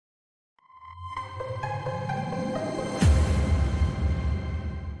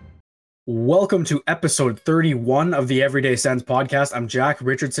Welcome to episode 31 of the Everyday Sens podcast. I'm Jack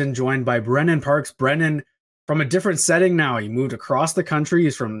Richardson, joined by Brennan Parks. Brennan, from a different setting now. He moved across the country.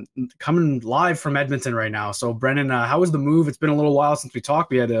 He's coming live from Edmonton right now. So, Brennan, how was the move? It's been a little while since we talked.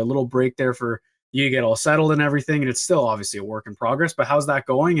 We had a little break there for you to get all settled and everything, and it's still obviously a work in progress. But how's that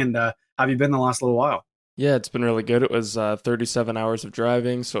going? And have you been the last little while? Yeah, it's been really good. It was 37 hours of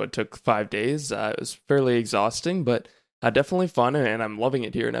driving, so it took 5 days. It was fairly exhausting, but definitely fun, and I'm loving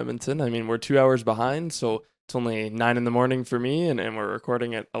it here in Edmonton. I mean, we're 2 hours behind, so it's only 9 in the morning for me, and we're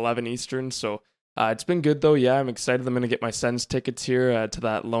recording at 11 Eastern, so it's been good, though. Yeah, I'm excited. I'm going to get my Sens tickets here to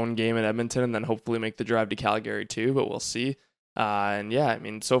that lone game in Edmonton, and then hopefully make the drive to Calgary, too, but we'll see. And yeah, I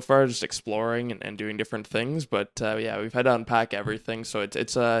mean, so far just exploring and doing different things, but yeah, we've had to unpack everything, so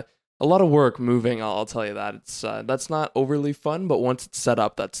it's a lot of work moving. I'll tell you that. It's that's not overly fun, but once it's set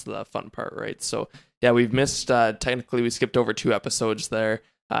up, that's the fun part, right? So yeah, we've missed. Technically, we skipped over 2 episodes there,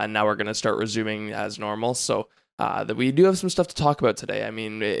 and now we're gonna start resuming as normal. So that we do have some stuff to talk about today. I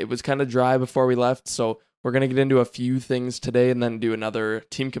mean, it was kind of dry before we left, so we're gonna get into a few things today, and then do another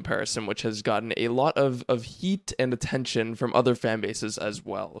team comparison, which has gotten a lot of heat and attention from other fan bases as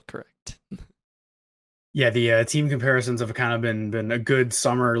well. Correct. Yeah, the team comparisons have kind of been a good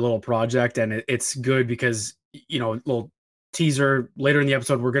summer little project, and it's good because little teaser later in the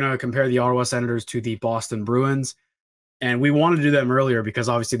episode we're gonna compare the Ottawa Senators to the Boston Bruins, and we wanted to do them earlier because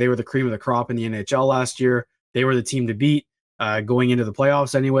obviously they were the cream of the crop in the NHL last year. They were the team to beat going into the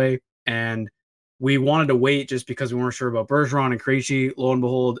playoffs anyway, and we wanted to wait just because we weren't sure about Bergeron and Krejci. Lo and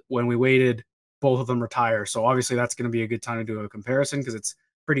behold, when we waited, both of them retire. So obviously that's going to be a good time to do a comparison because it's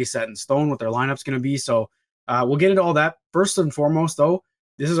pretty set in stone what their lineup's going to be. So we'll get into all that. First and foremost, though,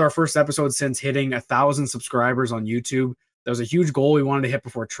 this is our first episode since hitting 1,000 subscribers on YouTube. That was a huge goal we wanted to hit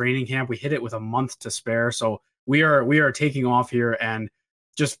before training camp. We hit it with a month to spare. So we are taking off here. And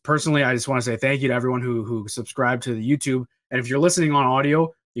just personally, I just want to say thank you to everyone who subscribed to the YouTube. And if you're listening on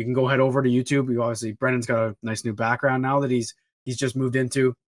audio, you can go head over to YouTube. We obviously Brendan's got a nice new background now that he's just moved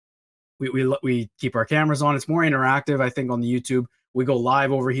into. We keep our cameras on. It's more interactive, I think, on the YouTube. We go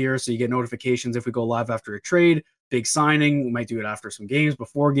live over here, so you get notifications if we go live after a trade, big signing. We might do it after some games,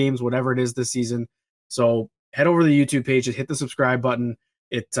 before games, whatever it is this season. So head over to the YouTube page and hit the subscribe button.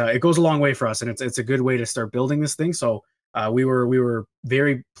 It goes a long way for us, and it's a good way to start building this thing. So we were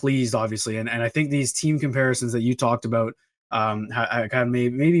very pleased, obviously, and I think these team comparisons that you talked about kind of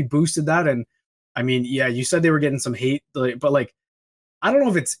maybe boosted that. And I mean, yeah, you said they were getting some hate, but like, I don't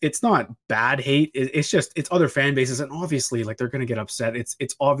know if it's not bad hate. It's just it's other fan bases, and obviously like they're gonna get upset.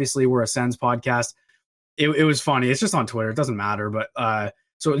 It's obviously we're a Sens podcast. It was funny. It's just on Twitter. It doesn't matter. But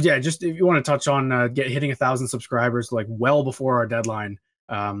so yeah, just if you want to touch on hitting 1,000 subscribers like well before our deadline.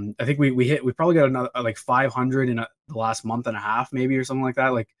 I think we probably got another like 500 in the last month and a half maybe or something like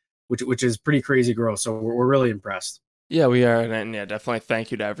that. Like which is pretty crazy growth. So we're really impressed. Yeah, we are, and yeah, definitely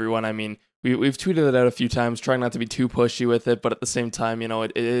thank you to everyone. I mean, we've tweeted it out a few times, trying not to be too pushy with it, but at the same time,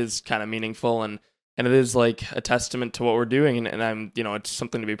 it is kind of meaningful, and it is like a testament to what we're doing, and I'm, it's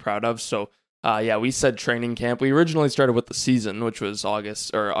something to be proud of. So, yeah, we said training camp. We originally started with the season, which was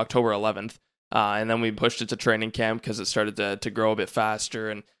August or October 11th, and then we pushed it to training camp because it started to grow a bit faster,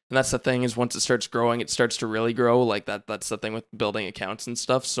 and that's the thing is once it starts growing, it starts to really grow like that. That's the thing with building accounts and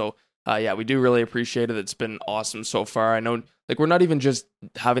stuff. So. Yeah, we do really appreciate it. It's been awesome so far. I know, like, we're not even just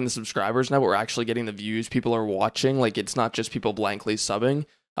having the subscribers now, but we're actually getting the views. People are watching. Like, it's not just people blankly subbing.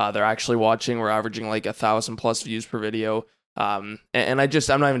 They're actually watching. We're averaging like 1,000 plus views per video. And I'm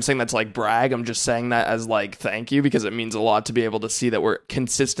not even saying that to like brag. I'm just saying that as like thank you because it means a lot to be able to see that we're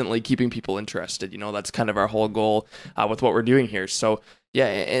consistently keeping people interested. That's kind of our whole goal with what we're doing here. So yeah,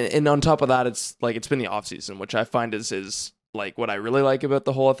 and on top of that, it's been the off season, which I find is like what I really like about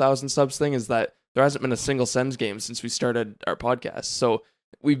the whole 1,000 subs thing is that there hasn't been a single Sens game since we started our podcast. So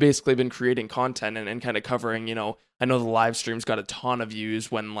we've basically been creating content and kind of covering, I know the live streams got a ton of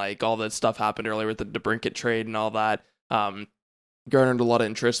views when like all that stuff happened earlier with the DeBrincat trade and all that, garnered a lot of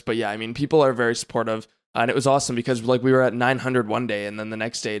interest. But yeah, I mean, people are very supportive. And it was awesome because like we were at 900 one day and then the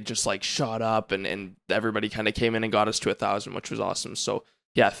next day it just like shot up and everybody kind of came in and got us to 1,000, which was awesome. So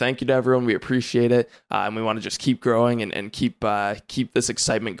yeah, thank you to everyone. We appreciate it. And we want to just keep growing and keep this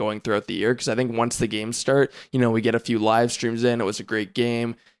excitement going throughout the year. Because I think once the games start, we get a few live streams in. It was a great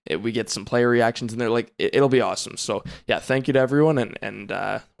game. We get some player reactions and they're like, it'll be awesome. So yeah, thank you to everyone. And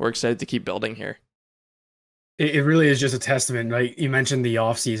we're excited to keep building here. It really is just a testament. Like you mentioned the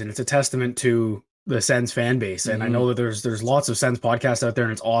off season, it's a testament to the Sens fan base. And I know that there's lots of Sens podcasts out there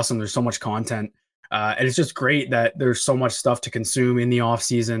and it's awesome. There's so much content. And it's just great that there's so much stuff to consume in the off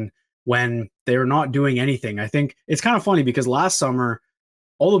season when they're not doing anything. I think it's kind of funny because last summer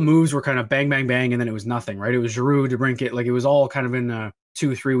all the moves were kind of bang, bang, bang, and then it was nothing, right? It was Giroux, DeBrincat, like it was all kind of in a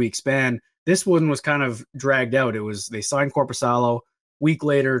 2 3 week span. This one was kind of dragged out. It was they signed Corpusalo, week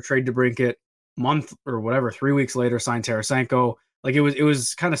later trade DeBrincat, month or whatever, 3 weeks later signed Tarasenko. Like it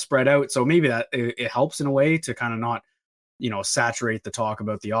was kind of spread out. So maybe that it helps in a way to kind of not saturate the talk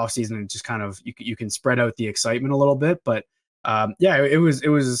about the offseason and just kind of you can spread out the excitement a little bit. But yeah,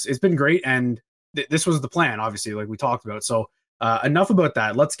 it's been great, and this was the plan, obviously, like we talked about. So enough about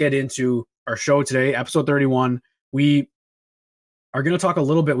that. Let's get into our show today, episode 31. We are going to talk a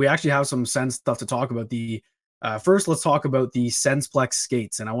little bit. We actually have some Sens stuff to talk about. The first, let's talk about the Sensplex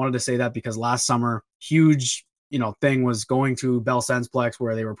skates, and I wanted to say that because last summer, huge thing was going to Bell Sensplex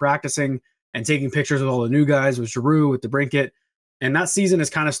where they were practicing and taking pictures with all the new guys, with Giroux, with DeBrincat. And that season is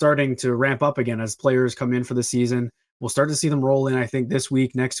kind of starting to ramp up again as players come in for the season. We'll start to see them roll in, I think, this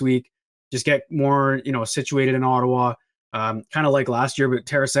week, next week, just get more, situated in Ottawa, kind of like last year. But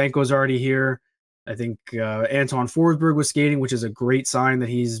Tarasenko's already here. I think Anton Forsberg was skating, which is a great sign that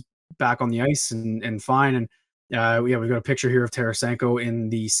he's back on the ice and fine. And yeah, we've got a picture here of Tarasenko in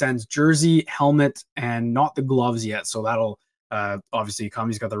the Sens jersey, helmet, and not the gloves yet. So that'll obviously come.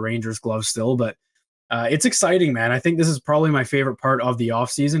 He's got the Rangers gloves still, but it's exciting, man. I think this is probably my favorite part of the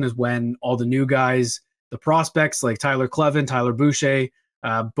offseason is when all the new guys, the prospects like Tyler Kleven, Tyler Boucher,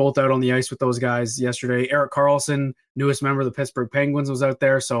 both out on the ice with those guys yesterday. Erik Karlsson, newest member of the Pittsburgh Penguins, was out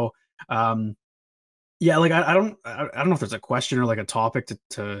there. So yeah, like I don't know if there's a question or like a topic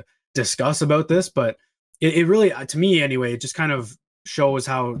to discuss about this, but it really, to me anyway, it just kind of shows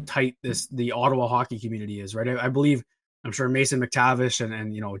how tight the Ottawa hockey community is, right? I believe, I'm sure Mason McTavish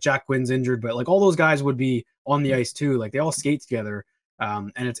and Jack Quinn's injured, but like all those guys would be on the ice too. Like they all skate together,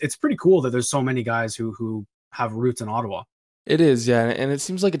 and it's pretty cool that there's so many guys who have roots in Ottawa. It is, yeah, and it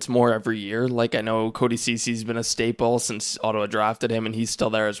seems like it's more every year. Like I know Cody Cece's been a staple since Ottawa drafted him, and he's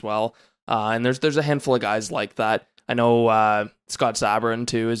still there as well. And there's a handful of guys like that. I know Scott Sabrin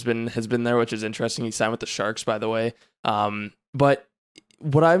too has been there, which is interesting. He signed with the Sharks, by the way. But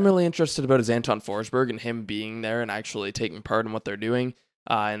what I'm really interested about is Anton Forsberg and him being there and actually taking part in what they're doing.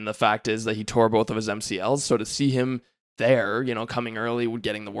 And the fact is that he tore both of his MCLs, so to see him there, coming early,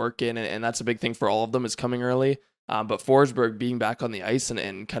 getting the work in, and that's a big thing for all of them is coming early. But Forsberg being back on the ice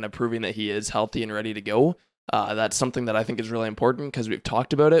and kind of proving that he is healthy and ready to go, that's something that I think is really important because we've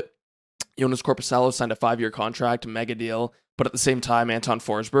talked about it. Jonas Korpisalo signed a 5-year contract, mega deal, but at the same time, Anton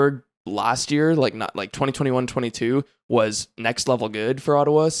Forsberg last year, like 2021-22, was next level good for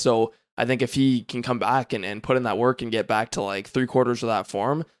Ottawa. So I think if he can come back and put in that work and get back to like 3/4 of that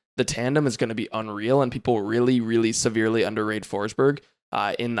form, the tandem is going to be unreal, and people really, really severely underrate Forsberg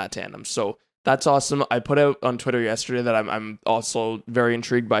in that tandem. So that's awesome. I put out on Twitter yesterday that I'm also very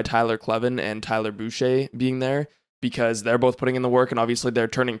intrigued by Tyler Kleven and Tyler Boucher being there, because they're both putting in the work, and obviously they're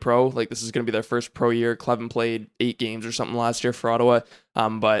turning pro. Like this is going to be their first pro year. Kleven played 8 games or something last year for Ottawa.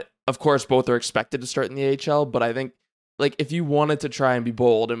 But of course, both are expected to start in the AHL. But I think like if you wanted to try and be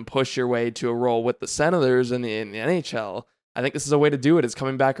bold and push your way to a role with the Senators in the NHL, I think this is a way to do it. Is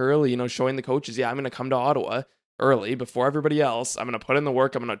coming back early, showing the coaches, yeah, I'm going to come to Ottawa early before everybody else. I'm going to put in the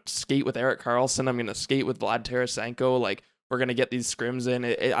work. I'm going to skate with Erik Karlsson. I'm going to skate with Vlad Tarasenko. Like we're going to get these scrims in.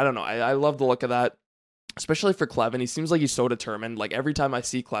 I don't know. I love the look of that. Especially for Kleven, he seems like he's so determined. Like every time I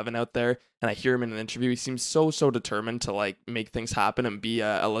see Kleven out there and I hear him in an interview, he seems so determined to like make things happen and be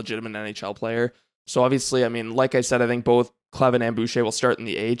a legitimate NHL player. So obviously, I mean, like I said, I think both Kleven and Boucher will start in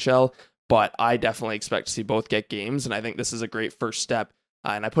the AHL, but I definitely expect to see both get games, and I think this is a great first step.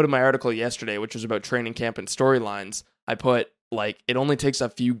 And I put in my article yesterday, which was about training camp and storylines. I put like it only takes a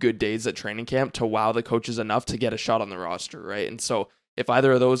few good days at training camp to wow the coaches enough to get a shot on the roster, right? And so if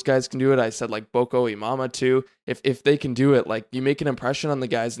either of those guys can do it, I said like Boko Imama too. If they can do it, like you make an impression on the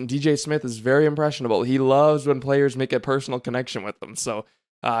guys. And DJ Smith is very impressionable. He loves when players make a personal connection with them. So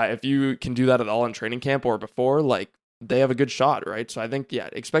if you can do that at all in training camp or before, like they have a good shot, right? So I think, yeah,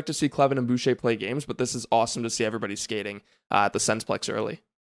 expect to see Kleven and Boucher play games, but this is awesome to see everybody skating at the Sensplex early.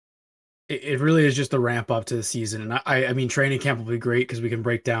 It really is just a ramp up to the season. And I mean, training camp will be great because we can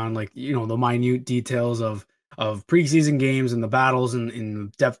break down like, the minute details of preseason games and the battles and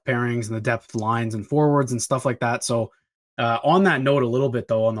in depth pairings and the depth lines and forwards and stuff like that. So on that note, a little bit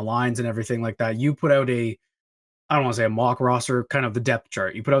though, on the lines and everything like that, you put out I don't want to say a mock roster, kind of the depth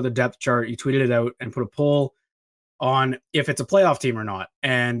chart. You put out the depth chart, you tweeted it out and put a poll on if it's a playoff team or not.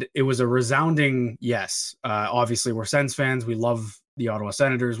 And it was a resounding yes. Obviously we're Sens fans. We love the Ottawa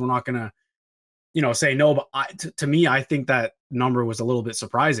Senators. We're not going to, say no, but to me, I think that number was a little bit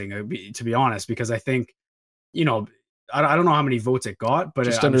surprising, to be honest, because I think, I don't know how many votes it got, but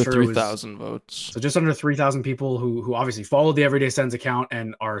Just I'm under sure it was 3,000 votes. so just under 3,000 people who obviously followed the Everyday Sens account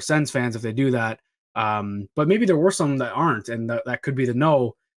and are Sens fans if they do that. But maybe there were some that aren't, and that could be the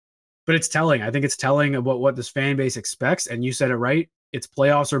no. But it's telling. I think it's telling about what this fan base expects. And you said it right. It's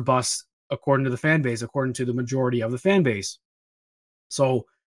playoffs or bust according to the fan base, according to the majority of the fan base. So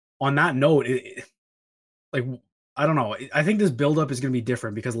on that note, like I don't know. I think this buildup is going to be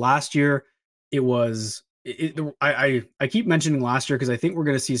different because last year it was. I keep mentioning last year because I think we're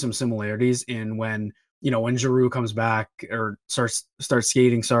going to see some similarities in when when Giroux comes back or starts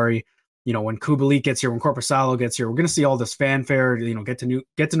skating. Sorry, when Kubalik gets here, when Korpisalo gets here, we're going to see all this fanfare. Get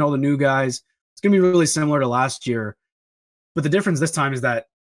to know the new guys. It's going to be really similar to last year, but the difference this time is that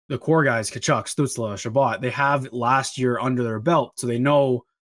the core guys, Kachuk, Stützle, Shabbat, they have last year under their belt, so they know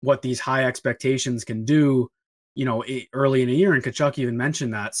what these high expectations can do. Early in a year, and Kachuk even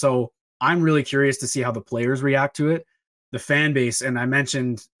mentioned that. So I'm really curious to see how the players react to it, the fan base, and I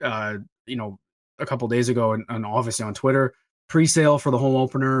mentioned, a couple days ago, and obviously on Twitter, pre-sale for the home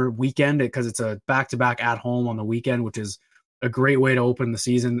opener weekend because it's a back-to-back at home on the weekend, which is a great way to open the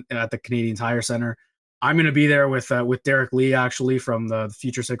season at the Canadian Tire Center. I'm going to be there with Derek Lee, actually, from the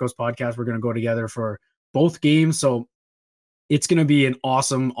Future Sickos podcast. We're going to go together for both games, so it's going to be an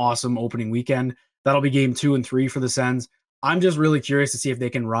awesome, awesome opening weekend. That'll be game 2 and 3 for the Sens. I'm just really curious to see if they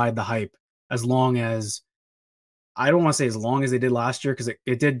can ride the hype as long as, I don't want to say as long as they did last year because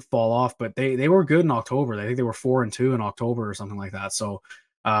it did fall off, but they were good in October. I think they were 4-2 in October or something like that. So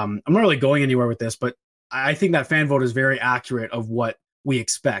I'm not really going anywhere with this, but I think that fan vote is very accurate of what we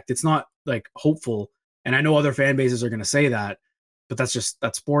expect. It's not like hopeful, and I know other fan bases are going to say that, but that's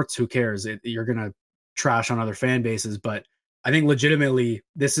sports. Who cares? You're going to trash on other fan bases, but I think legitimately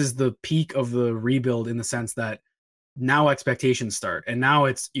this is the peak of the rebuild in the sense that now expectations start, and now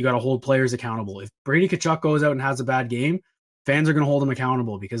it's you got to hold players accountable. If Brady Tkachuk goes out and has a bad game, fans are going to hold him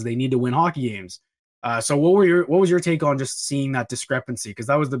accountable because they need to win hockey games. So what was your take on just seeing that discrepancy? Because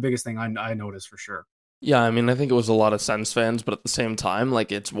that was the biggest thing I noticed for sure. Yeah, I mean, I think it was a lot of Sens fans, but at the same time,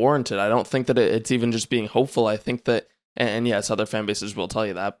 like, it's warranted. I don't think that it's even just being hopeful. I think that, and yes, other fan bases will tell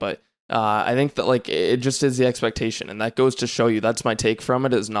you that, but I think that, like, it just is the expectation, and that goes to show you, that's my take from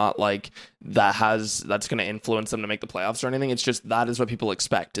it, is not like that's going to influence them to make the playoffs or anything. It's just that is what people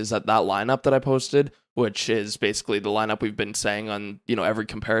expect, is that lineup that I posted, which is basically the lineup we've been saying on, every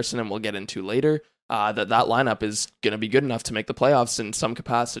comparison, and we'll get into later, that lineup is going to be good enough to make the playoffs in some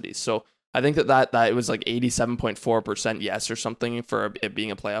capacity. So I think that it was like 87.4% yes or something for it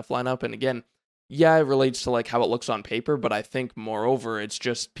being a playoff lineup. And again, yeah, it relates to like how it looks on paper, but I think moreover, it's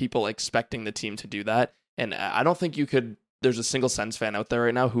just people expecting the team to do that. And I don't think there's a single Sens fan out there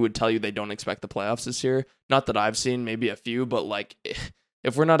right now who would tell you they don't expect the playoffs this year. Not that I've seen, maybe a few, but like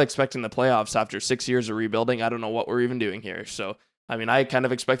if we're not expecting the playoffs after 6 years of rebuilding, I don't know what we're even doing here. So I mean, I kind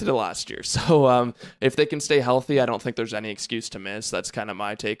of expected it last year. So if they can stay healthy, I don't think there's any excuse to miss. That's kind of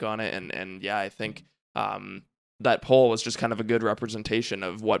my take on it. And yeah, I think that poll was just kind of a good representation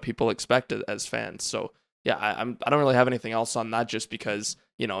of what people expect as fans. So yeah, I don't really have anything else on that, just because,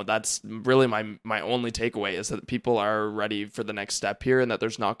 that's really my only takeaway, is that people are ready for the next step here, and that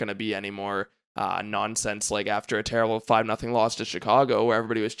there's not going to be any more nonsense like after a terrible 5-0 loss to Chicago where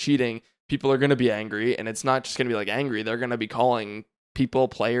everybody was cheating. People are going to be angry, and it's not just going to be like angry. They're going to be calling people,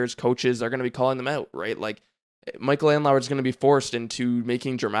 players, coaches, they're going to be calling them out, right? Like Michael Andlauer is going to be forced into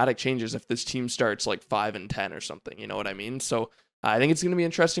making dramatic changes if this team starts like 5-10 or something. You know what I mean? So I think it's going to be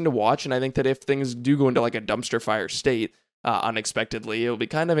interesting to watch. And I think that if things do go into like a dumpster fire state unexpectedly, it'll be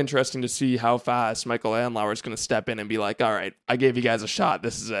kind of interesting to see how fast Michael Andlauer is going to step in and be like, all right, I gave you guys a shot.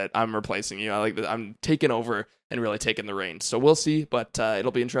 This is it. I'm replacing you. I'm taking over and really taking the reins. So we'll see, but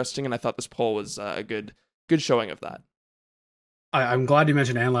it'll be interesting. And I thought this poll was a good showing of that. I'm glad you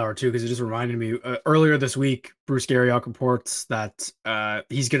mentioned Andlauer too, because it just reminded me earlier this week, Bruce Garriock reports that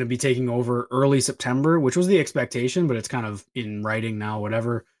he's going to be taking over early September, which was the expectation, but it's kind of in writing now,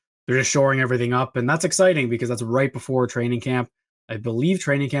 whatever. They're just shoring everything up, and that's exciting because that's right before training camp. I believe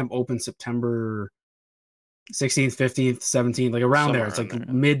training camp opens September 16th, 15th, 17th, like around there. It's like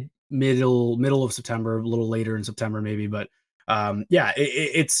middle of September, a little later in September maybe, but yeah,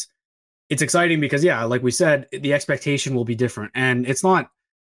 it's exciting because, yeah, like we said, the expectation will be different, and it's not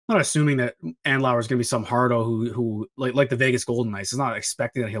assuming that Andlauer is going to be some hardo who like the Vegas Golden Knights. It's not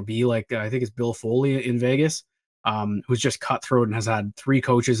expecting that he'll be like I think it's Bill Foley in Vegas, who's just cutthroat and has had 3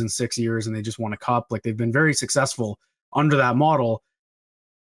 coaches in 6 years, and they just won a cup. Like they've been very successful under that model.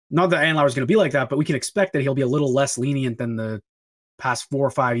 Not that Andlauer is going to be like that, but we can expect that he'll be a little less lenient than the past 4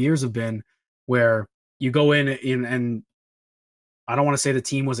 or 5 years have been, where you go in and I don't want to say the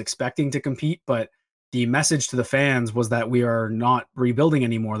team was expecting to compete, but the message to the fans was that we are not rebuilding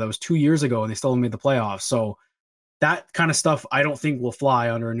anymore. That was 2 years ago, and they still made the playoffs. So that kind of stuff I don't think will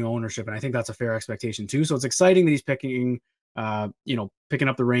fly under a new ownership, and I think that's a fair expectation too. So it's exciting that he's picking up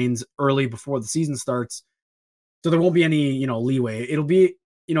the reins early before the season starts. So there won't be any leeway. It'll be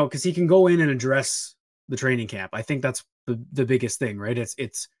because he can go in and address the training camp. I think that's the biggest thing, right?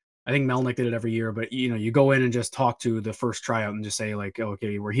 It's I think Melnick did it every year, but you go in and just talk to the first tryout and just say like, oh,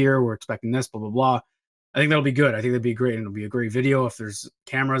 okay, we're here, we're expecting this, blah blah blah. I think that'll be good. I think that'd be great, and it'll be a great video if there's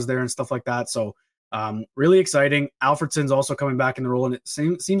cameras there and stuff like that. So really exciting. Alfredsson's also coming back in the role, and it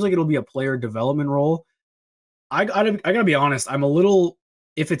seems like it'll be a player development role. I gotta be honest. I'm a little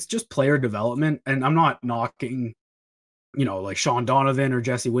if it's just player development, and I'm not knocking like Sean Donovan or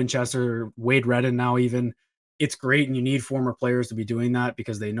Jesse Winchester, or Wade Redden now even. It's great, and you need former players to be doing that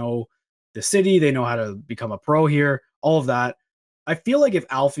because they know the city, they know how to become a pro here, all of that. I feel like if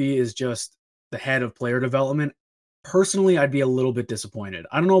Alfie is just the head of player development, personally, I'd be a little bit disappointed.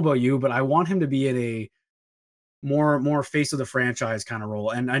 I don't know about you, but I want him to be in a more face of the franchise kind of role.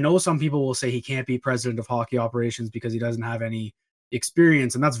 And I know some people will say he can't be president of hockey operations because he doesn't have any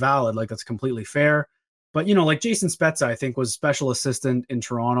experience, and that's valid. Like that's completely fair. But like Jason Spezza, I think was special assistant in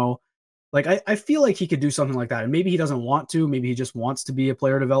Toronto. Like I feel like he could do something like that. And maybe he doesn't want to. Maybe he just wants to be a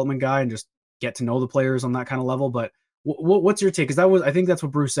player development guy and just get to know the players on that kind of level. But what's your take? Because I think that's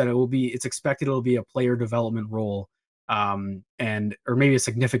what Bruce said. It's expected it'll be a player development role, and or maybe a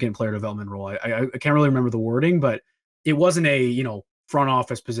significant player development role. I can't really remember the wording, but it wasn't a front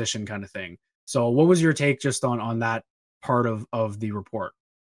office position kind of thing. So what was your take just on that part of the report?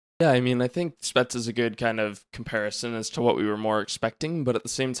 Yeah, I mean, I think Spets is a good kind of comparison as to what we were more expecting, but at the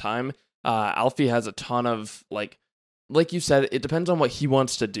same time, Alfie has a ton of like you said, it depends on what he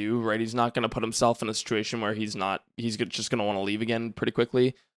wants to do, right? He's not going to put himself in a situation where he's just going to want to leave again pretty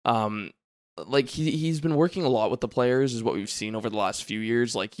quickly. Like he's been working a lot with the players, is what we've seen over the last few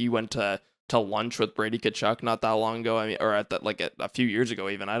years. Like he went to lunch with Brady Tkachuk not that long ago. I mean, or at that a few years ago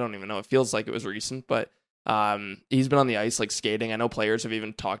even. I don't even know. It feels like it was recent, but he's been on the ice like skating. I know players have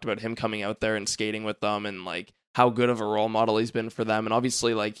even talked about him coming out there and skating with them, and like how good of a role model he's been for them. And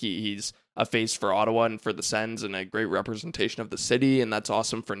obviously like he's a face for Ottawa and for the Sens and a great representation of the city, and that's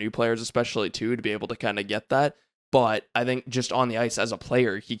awesome for new players especially too, to be able to kind of get that. But I think just on the ice as a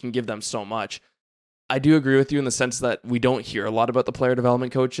player, he can give them so much. I do agree with you in the sense that we don't hear a lot about the player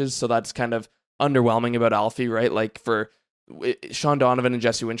development coaches, so that's kind of underwhelming about Alfie, right? Like for Sean Donovan and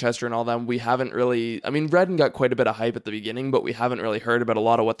Jesse Winchester and all them, we haven't really, I mean, Redden got quite a bit of hype at the beginning, but we haven't really heard about a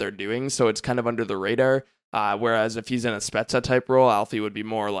lot of what they're doing, so it's kind of under the radar. Whereas if he's in a Spezza type role, Alfie would be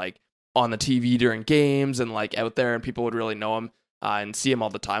more like on the TV during games and like out there, and people would really know him and see him all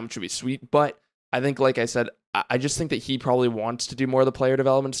the time, which would be sweet. But I think, like I said, I just think that he probably wants to do more of the player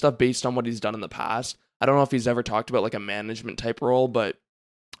development stuff based on what he's done in the past. I don't know if he's ever talked about like a management type role, but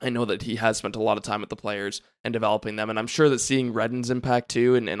I know that he has spent a lot of time with the players and developing them. And I'm sure that seeing Redden's impact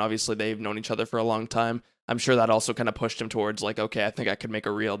too, and obviously they've known each other for a long time, I'm sure that also kind of pushed him towards like, okay, I think I could make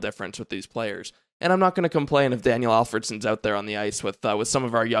a real difference with these players. And I'm not going to complain if Daniel Alfredsson's out there on the ice with some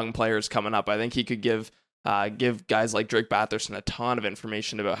of our young players coming up. I think he could give guys like Drake Batherson a ton of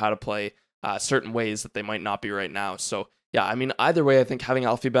information about how to play certain ways that they might not be right now. So yeah, I mean, either way, I think having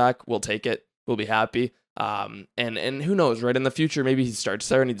Alfie back, we'll take it. We'll be happy. And who knows, right? In the future, maybe he starts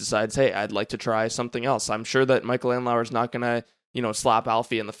there and he decides, hey, I'd like to try something else. I'm sure that Michael Andlauer's not going to, slap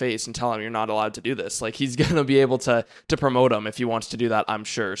Alfie in the face and tell him you're not allowed to do this. Like he's going to be able to promote him if he wants to do that, I'm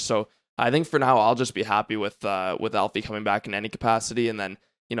sure. So I think for now, I'll just be happy with Alfie coming back in any capacity. And then,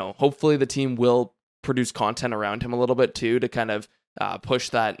 hopefully the team will produce content around him a little bit too, to kind of push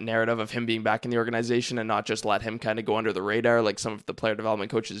that narrative of him being back in the organization and not just let him kind of go under the radar like some of the player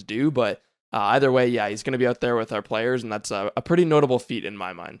development coaches do. But either way, yeah, he's going to be out there with our players, and that's a pretty notable feat in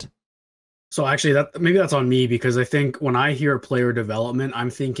my mind. So actually, maybe that's on me, because I think when I hear player development, I'm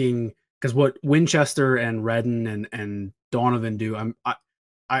thinking, because what Winchester and Redden and Donovan do,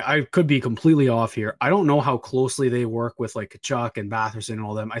 I could be completely off here. I don't know how closely they work with like Kachuk and Batherson and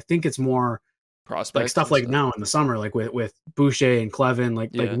all them. I think it's more Prospects, like stuff like now in the summer, like with Boucher and Clevin,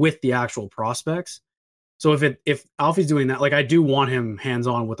 like with the actual prospects. So if Alfie's doing that, like I do want him hands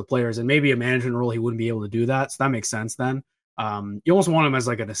on with the players, and maybe a management role he wouldn't be able to do that. So that makes sense then. You almost want him as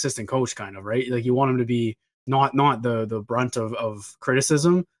like an assistant coach kind of, right? Like you want him to be not the brunt of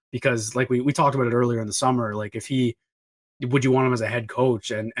criticism, because like we talked about it earlier in the summer. Like would you want him as a head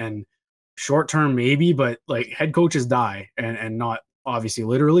coach, and short term maybe, but like head coaches die, and not obviously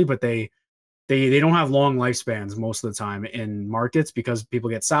literally, but they don't have long lifespans most of the time in markets, because people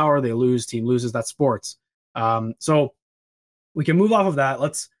get sour, they lose, team loses, that's sports. So we can move off of that.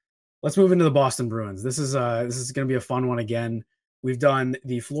 let's move into the Boston Bruins. This is going to be a fun one again. We've done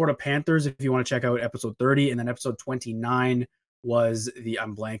the Florida Panthers. If you want to check out episode 30, and then episode 29 was the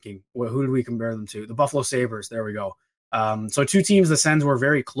I'm blanking. Who did we compare them to? The Buffalo Sabres. There we go. So two teams the Sens were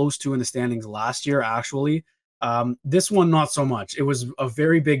very close to in the standings last year. Actually, this one not so much. It was a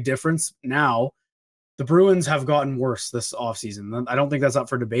very big difference. Now the Bruins have gotten worse this offseason. I don't think that's up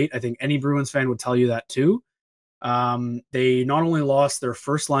for debate. I think any Bruins fan would tell you that too. They not only lost their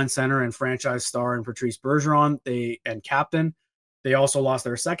first line center and franchise star in Patrice Bergeron, and captain, they also lost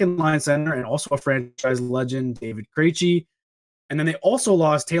their second line center and also a franchise legend, David Krejci. And then they also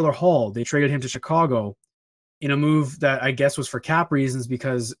lost Taylor Hall. They traded him to Chicago in a move that I guess was for cap reasons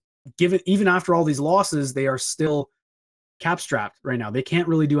because even after all these losses, they are still cap strapped right now. They can't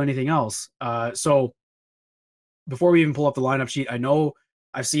really do anything else. So before we even pull up the lineup sheet, I know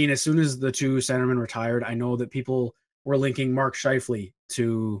I've seen as soon as the two centermen retired, I know that people were linking Mark Scheifele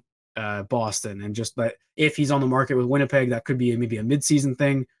to Boston, and just that if he's on the market with Winnipeg, that could be maybe a midseason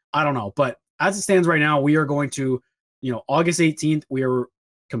thing. I don't know, but as it stands right now, we are going to, August 18th, we are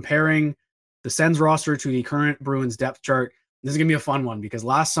comparing the Sens roster to the current Bruins depth chart. This is gonna be a fun one because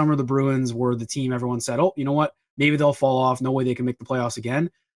last summer the Bruins were the team everyone said, oh, you know what, maybe they'll fall off. No way they can make the playoffs again.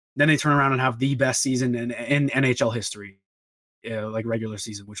 Then they turn around and have the best season in NHL history, like regular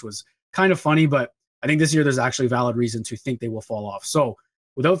season, which was kind of funny. But I think this year there's actually valid reason to think they will fall off. So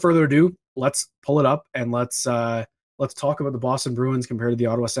without further ado, let's pull it up and let's talk about the Boston Bruins compared to the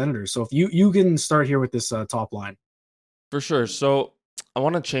Ottawa Senators. So if you can start here with this top line. For sure. So I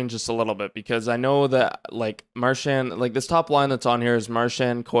want to change this a little bit because I know that like Marchand, like this top line that's on here is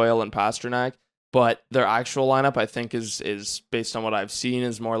Marchand, Coyle, and Pasternak. But their actual lineup, I think, is based on what I've seen,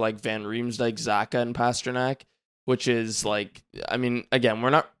 is more like Van Riemsdyk, Zacha, and Pasternak, which is like, I mean, again,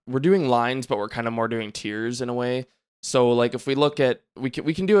 we're doing lines, but we're kind of more doing tiers in a way. So like if we look at, we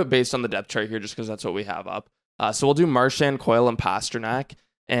can do it based on the depth chart here, just because that's what we have up. So we'll do Marchand, Coyle, and Pasternak,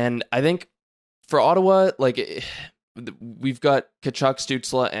 and I think for Ottawa, like we've got Tkachuk,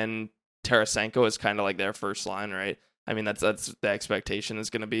 Stützle, and Tarasenko is kind of like their first line, right? I mean, that's the expectation is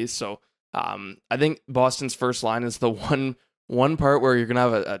going to be. So I think Boston's first line is the one part where you're gonna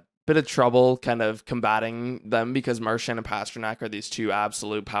have a bit of trouble kind of combating them because Marchand and Pasternak are these two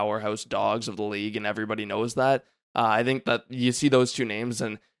absolute powerhouse dogs of the league, and everybody knows that. I think that you see those two names,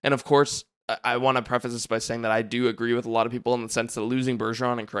 and of course, I want to preface this by saying that I do agree with a lot of people in the sense that losing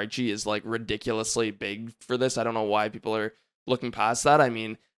Bergeron and Krejci is like ridiculously big for this. I don't know why people are looking past that. I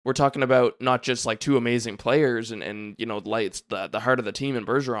mean, we're talking about not just like two amazing players and lights the heart of the team in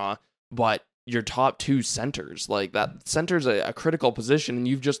Bergeron, but your top two centers. Like that center's a critical position, and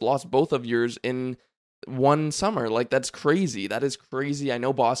you've just lost both of yours in one summer. Like that's crazy. That is crazy. I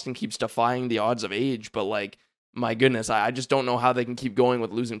know Boston keeps defying the odds of age, but like, my goodness, I just don't know how they can keep going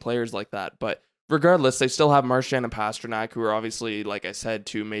with losing players like that. But regardless, they still have Marchand and Pasternak, who are obviously, like I said,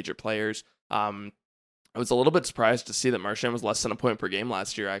 two major players. I was a little bit surprised to see that Marchand was less than a point per game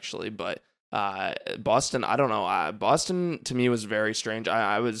last year, actually. But Boston, I don't know. Boston, to me, was very strange.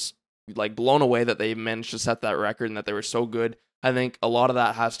 I was like blown away that they managed to set that record and that they were so good. I think a lot of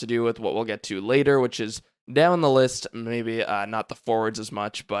that has to do with what we'll get to later, which is down the list, maybe not the forwards as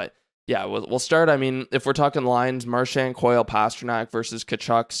much, but yeah, we'll start. I mean, if we're talking lines, Marchand, Coyle, Pasternak versus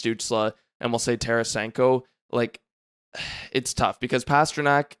Tkachuk, Stützle, and we'll say Tarasenko, like, it's tough because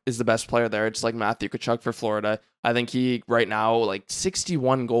Pasternak is the best player there. It's like Matthew Tkachuk for Florida. I think he, right now, like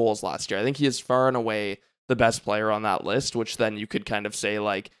 61 goals last year. I think he is far and away the best player on that list, which then you could kind of say,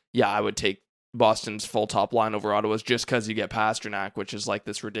 like, yeah, I would take Boston's full top line over Ottawa's just because you get Pasternak, which is like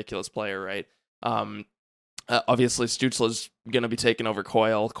this ridiculous player, right? Obviously, Stützle's going to be taking over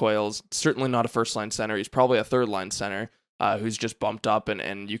Coyle. Coyle's certainly not a first-line center. He's probably a third-line center who's just bumped up,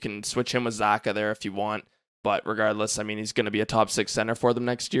 and you can switch him with Zacha there if you want. But regardless, I mean, he's going to be a top-6 center for them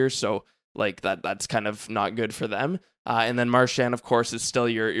next year, so like that's kind of not good for them. And then Marchand, of course, is still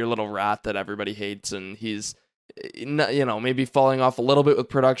your little rat that everybody hates, and he's maybe falling off a little bit with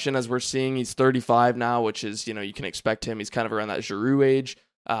production as we're seeing. He's 35 now, which is, you can expect him. He's kind of around that Giroux age,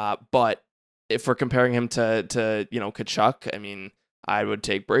 but if we're comparing him to Tkachuk, I mean, I would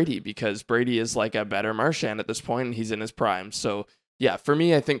take Brady because Brady is like a better Marchand at this point, and he's in his prime. So yeah, for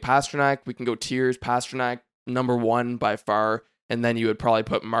me, I think Pasternak, we can go tiers. Pasternak, number one by far, and then you would probably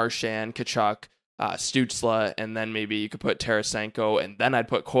put Marchand, Tkachuk, Stützle, and then maybe you could put Tarasenko, and then I'd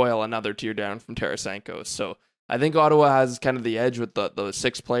put Coyle another tier down from Tarasenko. So I think Ottawa has kind of the edge with the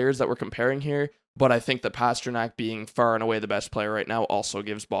 6 players that we're comparing here, but I think that Pasternak being far and away the best player right now also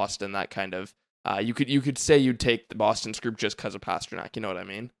gives Boston that kind of, you could say you'd take the Boston's group just because of Pasternak, you know what I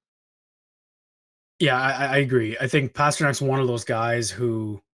mean? Yeah, I agree. I think Pasternak's one of those guys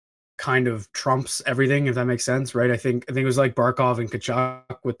who kind of trumps everything, if that makes sense, right? I think it was like Barkov and Kachuk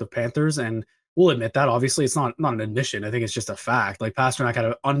with the Panthers, and we'll admit that. Obviously, it's not an admission. I think it's just a fact. Like Pasternak had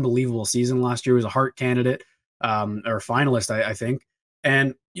an unbelievable season last year. He was a Hart candidate, or finalist, I think.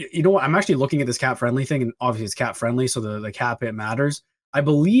 And you know what? I'm actually looking at this cap friendly thing, and obviously it's cap friendly, so the cap hit matters. I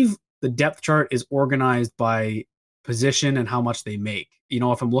believe the depth chart is organized by position and how much they make.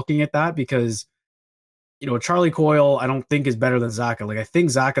 If I'm looking at that, because Charlie Coyle, I don't think is better than Zaka. Like I think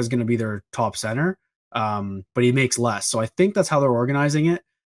Zaka is going to be their top center, but he makes less. So I think that's how they're organizing it.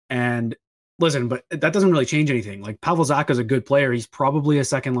 And listen, but that doesn't really change anything. Like Pavel Zaka is a good player. He's probably a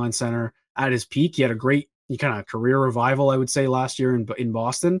second line center at his peak. He had a great kind of career revival, I would say, last year in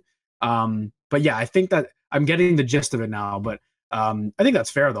Boston. But yeah, I think that I'm getting the gist of it now. But I think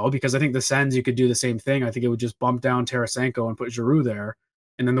that's fair though, because I think the Sens, you could do the same thing. I think it would just bump down Tarasenko and put Giroux there,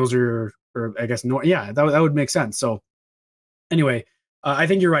 and then those are your, or I guess no, yeah, that would make sense. So anyway, I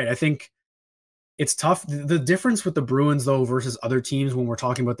think you're right. I think it's tough. The difference with the Bruins though versus other teams when we're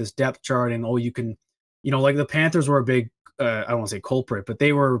talking about this depth chart, and you can, like the Panthers were a big, I don't want to say culprit, but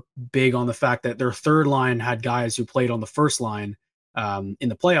they were big on the fact that their third line had guys who played on the first line in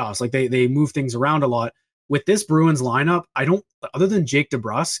the playoffs. Like they move things around a lot. With this Bruins lineup, I don't, other than Jake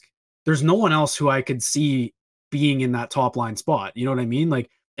DeBrusk, there's no one else who I could see being in that top line spot. You know what I mean? Like,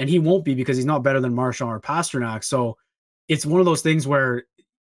 and he won't be because he's not better than Marchand or Pasternak. So it's one of those things where,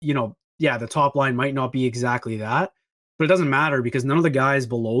 yeah, the top line might not be exactly that, but it doesn't matter because none of the guys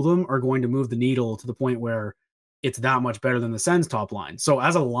below them are going to move the needle to the point where it's that much better than the Sens top line. So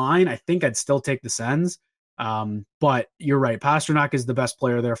as a line, I think I'd still take the Sens. But you're right. Pasternak is the best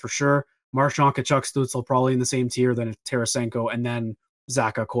player there for sure. Marchand, Kachuk, Stützle probably in the same tier than Tarasenko, and then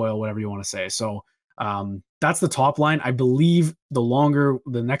Zaka, Coyle, whatever you want to say. So that's the top line. I believe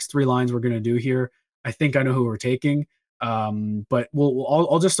the next three lines we're going to do here, I think I know who we're taking. But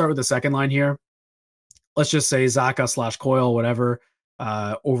I'll just start with the second line here. Let's just say Zaka / Coyle, whatever,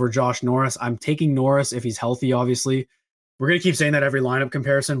 over Josh Norris. I'm taking Norris if he's healthy, obviously. We're going to keep saying that every lineup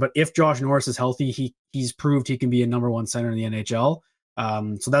comparison, but if Josh Norris is healthy, he's proved he can be a number one center in the NHL.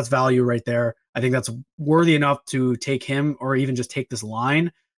 So that's value right there. I think that's worthy enough to take him or even just take this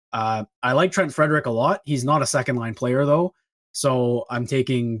line. I like Trent Frederick a lot. He's not a second line player though. So I'm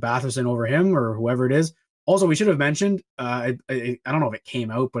taking Batherson over him or whoever it is. Also, we should have mentioned, I don't know if it came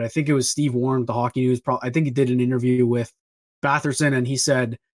out, but I think it was Steve Warren, the Hockey News. I think he did an interview with Batherson and he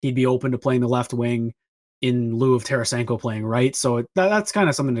said he'd be open to playing the left wing in lieu of Tarasenko playing right. So that's kind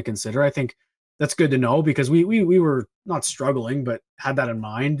of something to consider. I think that's good to know because we were not struggling, but had that in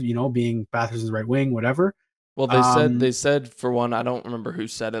mind, being Batherson's right wing, whatever. Well, they said for one, I don't remember who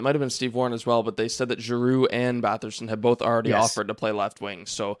said it. It might have been Steve Warren as well, but they said that Giroux and Batherson had both already offered to play left wing.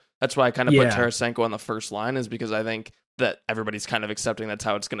 So that's why I kind of put Tarasenko on the first line, is because I think that everybody's kind of accepting that's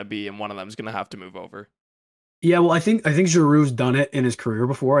how it's going to be, and one of them is going to have to move over. Yeah, well, I think Giroux's done it in his career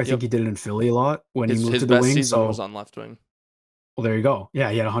before. I think he did it in Philly a lot when he moved to the wing. His best season was on left wing. Well, there you go.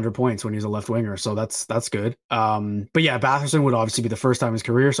 Yeah, he had 100 points when he was a left winger, so that's good. But yeah, Batherson would obviously be the first time in his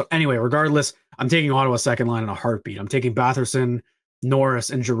career. So anyway, regardless, I'm taking Ottawa's second line in a heartbeat. I'm taking Batherson, Norris,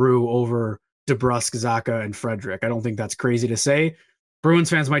 and Giroux over DeBrusk, Zaka, and Frederick. I don't think that's crazy to say. Bruins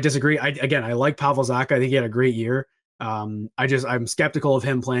fans might disagree. I like Pavel Zaka. I think he had a great year. I'm skeptical of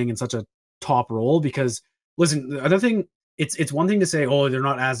him playing in such a top role because, listen, the other thing, it's one thing to say, oh, they're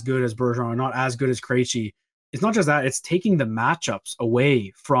not as good as Bergeron, or not as good as Krejci. It's not just that, it's taking the matchups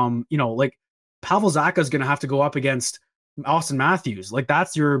away from, like Pavel Zacha is going to have to go up against Austin Matthews. Like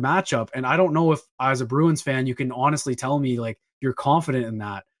that's your matchup. And I don't know if as a Bruins fan, you can honestly tell me like you're confident in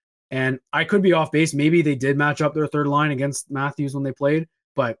that. And I could be off base. Maybe they did match up their third line against Matthews when they played,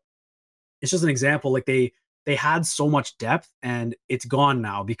 but it's just an example. Like they had so much depth and it's gone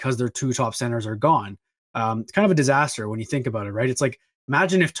now because their two top centers are gone. It's kind of a disaster when you think about it, right? It's like,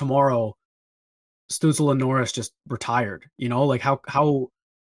 imagine if tomorrow Stützle and Norris just retired, like how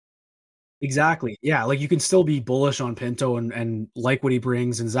exactly. Yeah. Like you can still be bullish on Pinto and like what he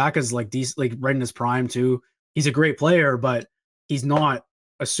brings. And Zaka's like decent, like right in his prime too. He's a great player, but he's not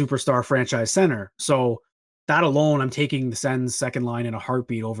a superstar franchise center. So that alone, I'm taking the Sens second line in a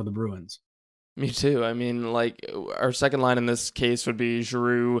heartbeat over the Bruins. Me too. I mean, like our second line in this case would be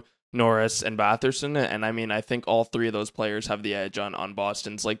Giroux, Norris, and Batherson. And I mean, I think all three of those players have the edge on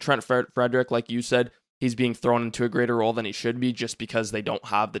Boston's. Like Trent Frederick, like you said, he's being thrown into a greater role than he should be just because they don't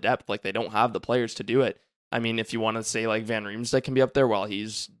have the depth. Like they don't have the players to do it. I mean, if you want to say like Van Riemsdyk can be up there, well,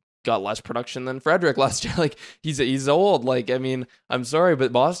 he's got less production than Frederic last year. Like he's old. Like, I mean, I'm sorry,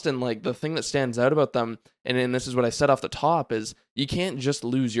 but Boston, like the thing that stands out about them, and this is what I said off the top, is you can't just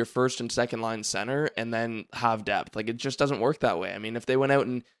lose your first and second line center and then have depth. Like it just doesn't work that way. I mean, if they went out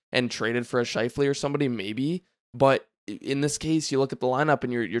and traded for a Scheifele or somebody, maybe, but in this case, you look at the lineup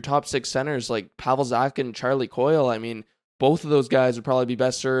and your top six centers like Pavel Zacha and Charlie Coyle. I mean, both of those guys would probably be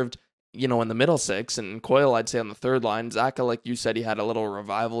best served, you know, in the middle six, and Coyle, I'd say, on the third line. Zacha, like you said, he had a little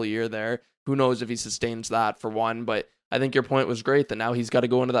revival year there. Who knows if he sustains that, for one, but I think your point was great that now he's got to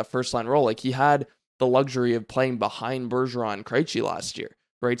go into that first line role. Like he had the luxury of playing behind Bergeron and Krejci last year,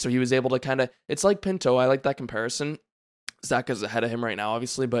 right? So he was able to kind of, it's like Pinto. I like that comparison. Zacha's ahead of him right now,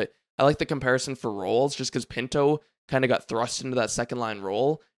 obviously, but I like the comparison for roles just because Pinto kind of got thrust into that second line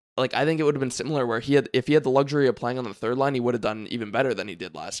role. Like I think it would have been similar where if he had the luxury of playing on the third line, he would have done even better than he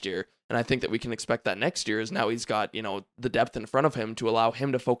did last year. And I think that we can expect that next year, is now he's got, you know, the depth in front of him to allow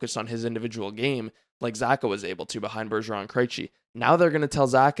him to focus on his individual game like Zacha was able to behind Bergeron and Krejci. Now they're going to tell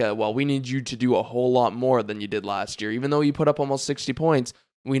Zacha, well, we need you to do a whole lot more than you did last year. Even though you put up almost 60 points,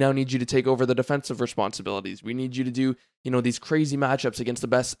 we now need you to take over the defensive responsibilities. We need you to do, you know, these crazy matchups against the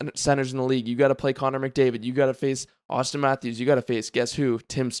best centers in the league. You got to play Connor McDavid. You got to face Austin Matthews. You got to face, guess who?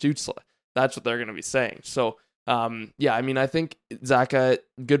 Tim Stützle. That's what they're going to be saying. So, yeah, I mean, I think Zacha,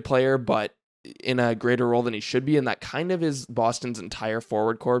 good player, but in a greater role than he should be. And that kind of is Boston's entire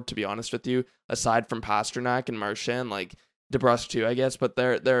forward corps, to be honest with you, aside from Pasternak and Marchand, like DeBrusk too, I guess. But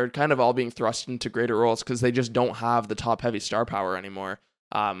they're kind of all being thrust into greater roles because they just don't have the top heavy star power anymore,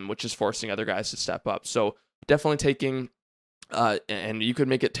 which is forcing other guys to step up. So definitely taking, and you could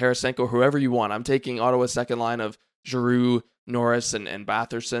make it Tarasenko, whoever you want. I'm taking Ottawa's second line of Giroux, Norris, and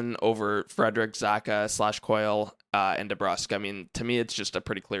Batherson over Frederic, Zacha / Coyle, and DeBrusk. I mean, to me, it's just a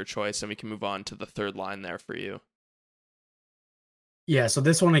pretty clear choice, and we can move on to the third line there for you. Yeah, so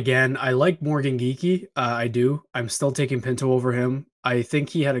this one again, I like Morgan Geekie. I do. I'm still taking Pinto over him. I think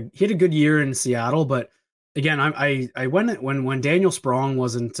he had a good year in Seattle, but again, I when Daniel Sprong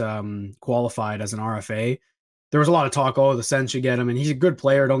wasn't qualified as an RFA, there was a lot of talk. Oh, the Sens should get him, and he's a good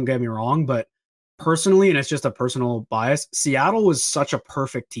player. Don't get me wrong, but personally, and it's just a personal bias, Seattle was such a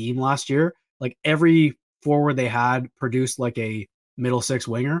perfect team last year. Like every forward they had produced like a middle six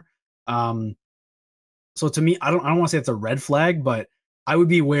winger. So to me, I don't want to say it's a red flag, but I would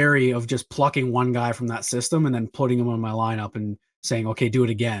be wary of just plucking one guy from that system and then putting him on my lineup and saying, okay, do it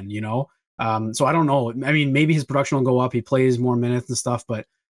again, you know? So I don't know. I mean, maybe his production will go up. He plays more minutes and stuff, but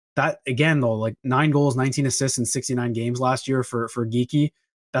that again, though, like 9 goals, 19 assists in 69 games last year for Geeky,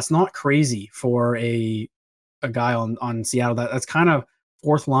 that's not crazy for a guy on Seattle. That's kind of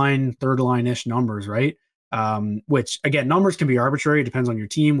fourth line, third line ish numbers, right? Which again, numbers can be arbitrary. It depends on your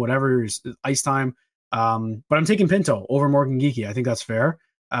team, whatever ice time. But I'm taking Pinto over Morgan Geekie. I think that's fair.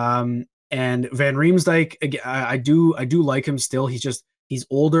 And Van Riemsdyk, again, I do like him still. He's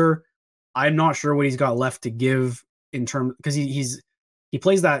older. I'm not sure what he's got left to give in terms, because he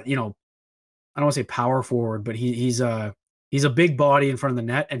plays that, you know, I don't want to say power forward, but he's a big body in front of the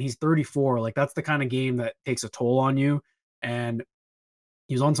net, and he's 34. Like that's the kind of game that takes a toll on you. And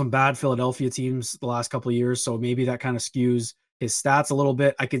he was on some bad Philadelphia teams the last couple of years, so maybe that kind of skews his stats a little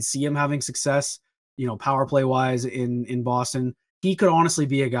bit. I could see him having success, you know, power play wise in Boston. He could honestly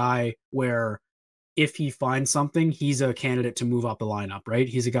be a guy where if he finds something, he's a candidate to move up the lineup, right?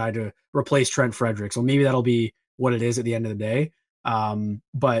 He's a guy to replace Trent Frederic. So maybe that'll be what it is at the end of the day.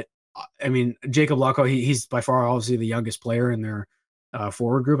 But I mean, Jacob Lauko, he's by far obviously the youngest player in their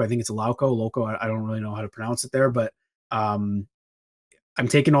forward group. I think it's a Loco. I don't really know how to pronounce it there, but I'm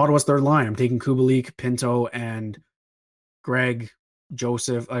taking Ottawa's third line. I'm taking Kubalik, Pinto, and Greg,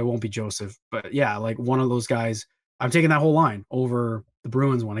 Joseph. I won't be Joseph, but yeah, like one of those guys. I'm taking that whole line over the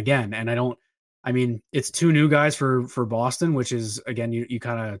Bruins one again. And I mean, it's 2 new guys for Boston, which is, again, you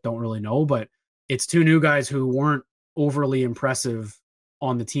kind of don't really know, but it's 2 new guys who weren't overly impressive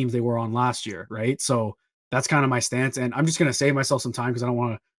on the teams they were on last year, right? So that's kind of my stance. And I'm just going to save myself some time because I don't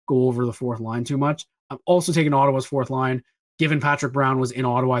want to go over the fourth line too much. I'm also taking Ottawa's fourth line. Given Patrick Brown was in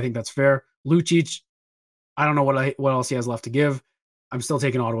Ottawa, I think that's fair. Lucic, I don't know what else he has left to give. I'm still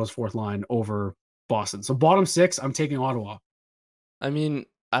taking Ottawa's fourth line over Boston. So bottom 6, I'm taking Ottawa. I mean,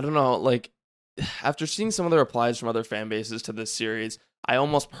 I don't know, like after seeing some of the replies from other fan bases to this series, I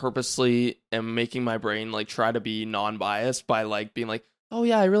almost purposely am making my brain like try to be non-biased by like being like, oh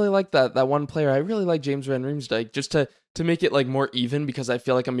yeah, I really like that one player. I really like James Van Riemsdyk, just to make it like more even, because I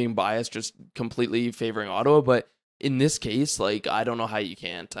feel like I'm being biased, just completely favoring Ottawa. But in this case, like I don't know how you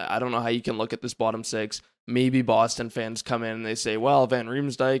can't. I don't know how you can look at this bottom 6. Maybe Boston fans come in and they say, well, Van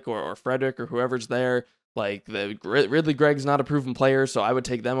Riemsdyk or Frederic or whoever's there, Like the Ridley Gregg's not a proven player, so I would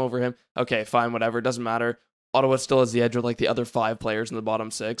take them over him. Okay, fine, whatever, doesn't matter. Ottawa still has the edge with like the other 5 players in the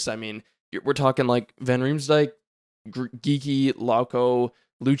bottom 6. I mean, we're talking like Van Riemsdyk, Geeky, Lauko,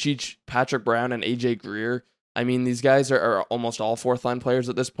 Lucic, Patrick Brown, and AJ Greer. I mean, these guys are almost all fourth line players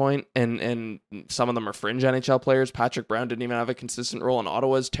at this point, and some of them are fringe NHL players. Patrick Brown didn't even have a consistent role in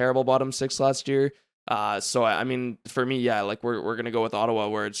Ottawa's terrible bottom 6 last year. So I mean, for me, yeah, like we're gonna go with Ottawa,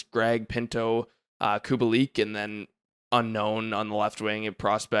 where it's Greg, Pinto, Kubalik, and then unknown on the left wing, a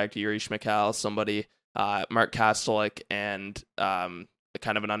prospect Yuri Schmeichel, somebody, Mark Kastelik, and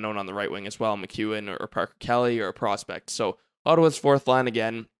kind of an unknown on the right wing as well, McEwen or Parker Kelly or a prospect. So Ottawa's fourth line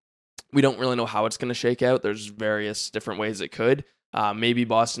again. We don't really know how it's going to shake out. There's various different ways it could. Maybe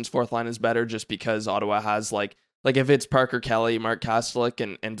Boston's fourth line is better just because Ottawa has like if it's Parker Kelly, Mark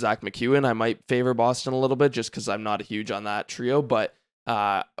Kastelik, and Zach McEwen, I might favor Boston a little bit just because I'm not huge on that trio. But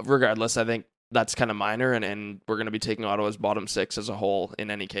regardless, I think that's kind of minor, and we're going to be taking Ottawa's bottom 6 as a whole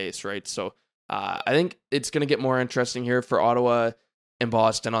in any case, right? So I think it's going to get more interesting here for Ottawa and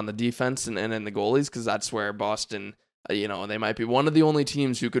Boston on the defense and in the goalies, because that's where Boston, they might be one of the only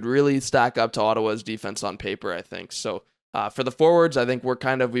teams who could really stack up to Ottawa's defense on paper, I think. So for the forwards, I think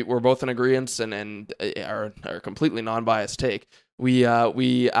we're both in agreement and are completely non-biased take. We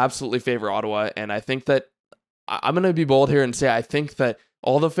absolutely favor Ottawa, and I think that I'm going to be bold here and say I think that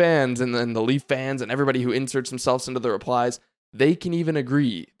all the fans and then the Leaf fans and everybody who inserts themselves into the replies, they can even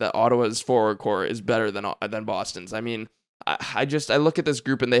agree that Ottawa's forward core is better than Boston's. I mean, I look at this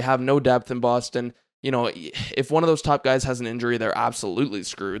group and they have no depth in Boston. If one of those top guys has an injury, they're absolutely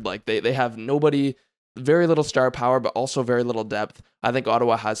screwed. Like they have nobody, very little star power, but also very little depth. I think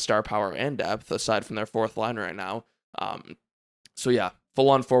Ottawa has star power and depth aside from their fourth line right now. So yeah,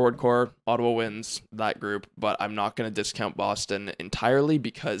 full on forward core, Ottawa wins that group, but I'm not going to discount Boston entirely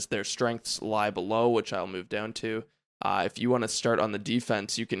because their strengths lie below, which I'll move down to. If you want to start on the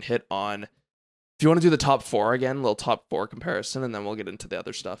defense, you can hit on, if you want to do the top 4 again, a little top 4 comparison, and then we'll get into the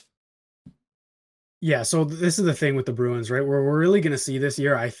other stuff. Yeah, so this is the thing with the Bruins, right? We're really going to see this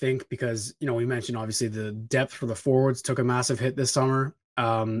year, I think, because, we mentioned obviously the depth for the forwards took a massive hit this summer.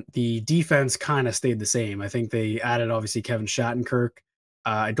 The defense kind of stayed the same. I think they added obviously Kevin Shattenkirk.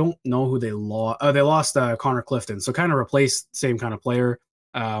 I don't know who they lost. They lost Connor Clifton, so kind of replaced same kind of player.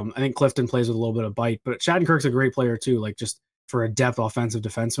 I think Clifton plays with a little bit of bite, but Shattenkirk's a great player too, like just for a depth offensive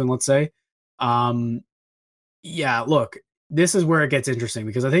defenseman, let's say. Yeah, look, this is where it gets interesting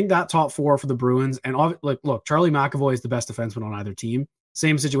because I think that top 4 for the Bruins, and look, Charlie McAvoy is the best defenseman on either team.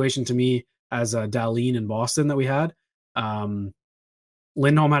 Same situation to me as Dahlin in Boston that we had.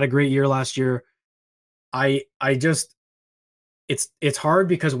 Lindholm had a great year last year. I just it's hard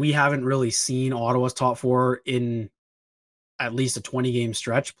because we haven't really seen Ottawa's top 4 in at least a 20-game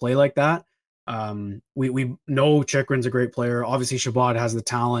stretch play like that. We know Chychrun's a great player. Obviously, Shabbat has the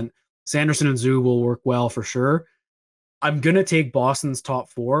talent. Sanderson and Zoo will work well for sure. I'm going to take Boston's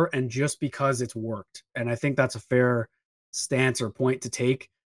top 4, and just because it's worked. And I think that's a fair stance or point to take.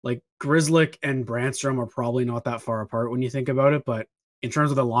 Like Grzelcyk and Brandstrom are probably not that far apart when you think about it, but in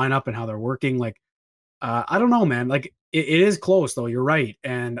terms of the lineup and how they're working, like, I don't know, man. Like it is close though. You're right.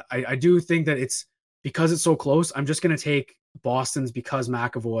 And I do think that it's because it's so close. I'm just going to take Boston's because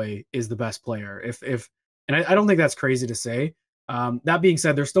McAvoy is the best player. And I don't think that's crazy to say. That being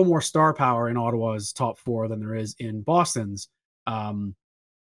said, there's still more star power in Ottawa's top 4 than there is in Boston's. I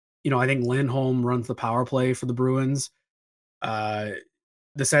think Lindholm runs the power play for the Bruins.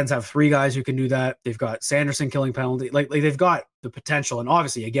 The Sens have 3 guys who can do that. They've got Sanderson killing penalty. Like they've got the potential. And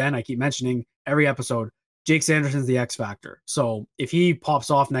obviously, again, I keep mentioning every episode, Jake Sanderson's the X factor. So if he pops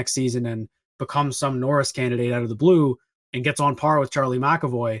off next season and becomes some Norris candidate out of the blue and gets on par with Charlie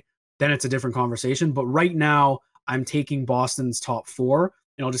McAvoy, then it's a different conversation. But right now, I'm taking Boston's top 4,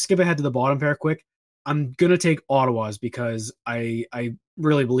 and I'll just skip ahead to the bottom pair quick. I'm going to take Ottawa's because I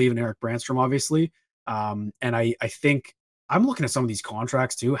really believe in Eric Brandstrom, obviously. And I think I'm looking at some of these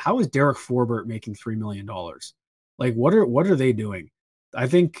contracts too. How is Derek Forbert making $3 million? Like, what are they doing? I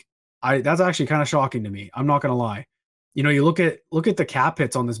think that's actually kind of shocking to me. I'm not going to lie. You look at the cap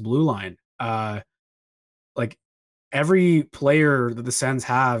hits on this blue line. Like every player that the Sens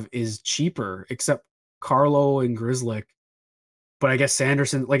have is cheaper except Carlo and Grzelcyk, but I guess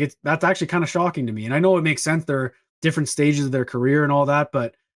Sanderson, that's actually kind of shocking to me. And I know it makes sense. They're different stages of their career and all that,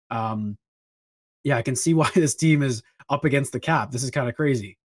 but yeah, I can see why this team is up against the cap. This is kind of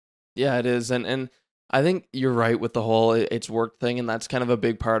crazy. Yeah, it is. And I think you're right with the whole it's work thing. And that's kind of a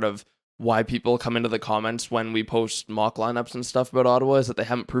big part of why people come into the comments when we post mock lineups and stuff about Ottawa is that they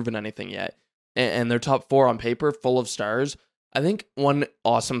haven't proven anything yet. And their top 4 on paper, full of stars, I think one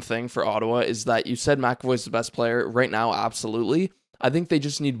awesome thing for Ottawa is that you said McAvoy's the best player right now. Absolutely. I think they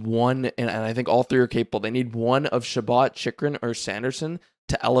just need one, and I think all three are capable. They need one of Shabbat, Chikrin, or Sanderson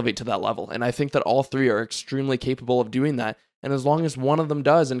to elevate to that level. And I think that all three are extremely capable of doing that. And as long as one of them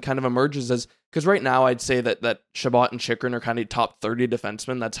does and kind of emerges as, because right now I'd say that Shabbat and Chikrin are kind of top 30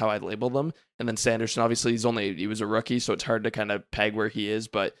 defensemen. That's how I'd label them. And then Sanderson, obviously, he was a rookie, so it's hard to kind of peg where he is.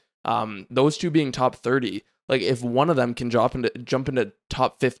 But those two being top 30, like if one of them can jump into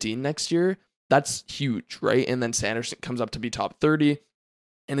top 15 next year, that's huge, right? And then Sanderson comes up to be top 30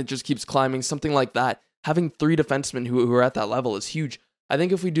 and it just keeps climbing, something like that. Having three defensemen who are at that level is huge. I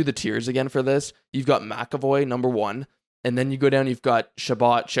think if we do the tiers again for this, you've got McAvoy, number one, and then you go down, you've got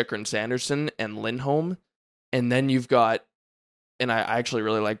Shabbat, Chikrin, Sanderson, and Lindholm, and then you've got, and I actually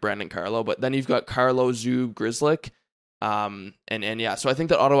really like Brandon Carlo, but then you've got Carlo, Zub, Grzelcyk, and yeah, so I think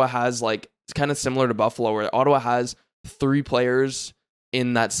that Ottawa has, like, it's kind of similar to Buffalo, where Ottawa has three players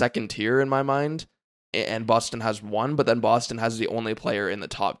in that second tier in my mind, and Boston has one, but then Boston has the only player in the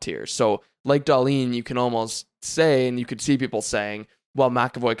top tier. So like Dahlin, you can almost say, and you could see people saying, well,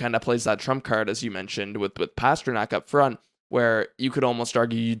 McAvoy kind of plays that trump card, as you mentioned, with Pasternak up front, where you could almost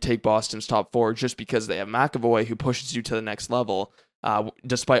argue you'd take Boston's top four just because they have McAvoy, who pushes you to the next level,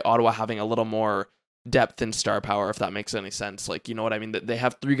 despite Ottawa having a little more depth and star power, if that makes any sense. Like, you know what I mean? They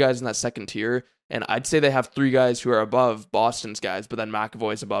have three guys in that second tier, and I'd say they have three guys who are above Boston's guys, but then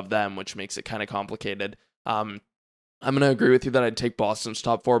McAvoy's above them, which makes it kind of complicated. I'm going to agree with you that I'd take Boston's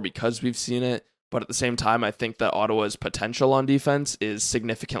top four because we've seen it, but at the same time, I think that Ottawa's potential on defense is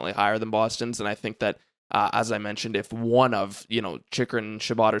significantly higher than Boston's, and I think that, as I mentioned, if one of, Chikrin,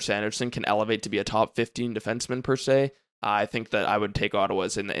 Shabbat, or Sanderson can elevate to be a top 15 defenseman per se, I think that I would take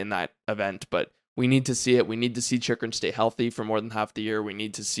Ottawa's in that event, but we need to see it. We need to see Chikrin stay healthy for more than half the year. We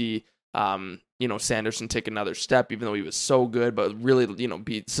need to see, Sanderson take another step, even though he was so good, but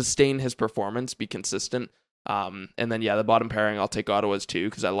really, sustain his performance, be consistent. And then, the bottom pairing, I'll take Ottawa's too,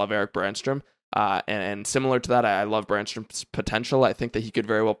 because I love Eric Brandstrom. And similar to that, I love Brandstrom's potential. I think that he could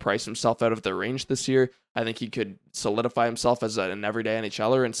very well price himself out of their range this year. I think he could solidify himself as an everyday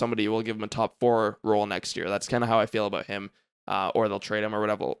NHLer, and somebody will give him a top 4 role next year. That's kind of how I feel about him, or they'll trade him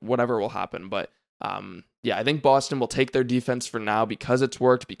or whatever will happen. But I think Boston will take their defense for now because it's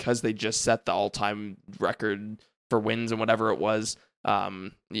worked, because they just set the all-time record for wins and whatever it was.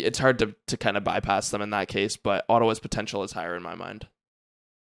 It's hard to kind of bypass them in that case, but Ottawa's potential is higher in my mind.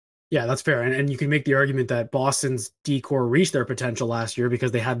 Yeah, that's fair. And you can make the argument that Boston's D-core reached their potential last year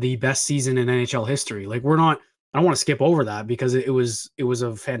because they had the best season in NHL history. Like, I don't want to skip over that because it was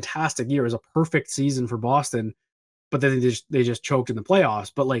a fantastic year. It was a perfect season for Boston, but then they just choked in the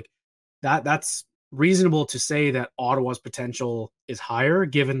playoffs. But like that's reasonable to say that Ottawa's potential is higher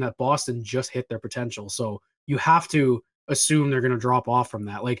given that Boston just hit their potential. So you have to assume they're going to drop off from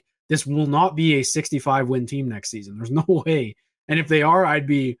that. Like, this will not be a 65 win team next season. There's no way. And if they are, I'd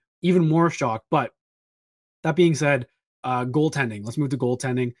be even more shocked. But that being said, goaltending. Let's move to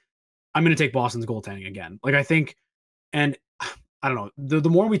goaltending. I'm going to take Boston's goaltending again. Like, I think, and I don't know, the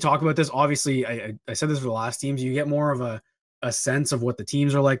more we talk about this, obviously, I said this for the last teams, you get more of a sense of what the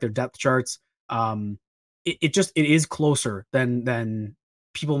teams are like, their depth charts. It is closer than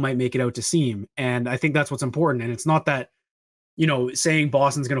people might make it out to seem. And I think that's what's important. And it's not that, saying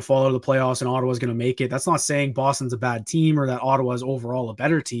Boston's going to fall out of the playoffs and Ottawa's going to make it. That's not saying Boston's a bad team or that Ottawa's overall a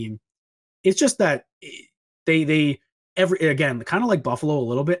better team. It's just that again, kind of like Buffalo a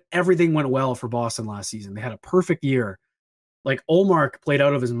little bit, everything went well for Boston last season. They had a perfect year. Like, Ullmark played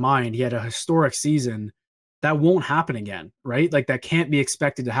out of his mind. He had a historic season. That won't happen again, right? Like, that can't be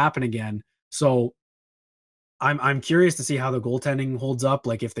expected to happen again. So I'm curious to see how the goaltending holds up.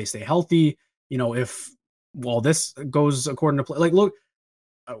 Like, if they stay healthy, if this goes according to play. Like, look,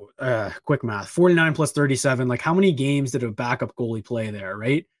 quick math: 49 plus 37. Like, how many games did a backup goalie play there,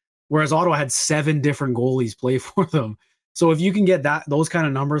 right? Whereas Ottawa had 7 different goalies play for them. So if you can get those kind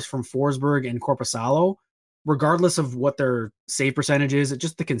of numbers from Forsberg and Korpisalo, regardless of what their save percentage is,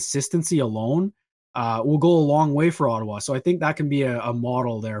 just the consistency alone will go a long way for Ottawa. So I think that can be a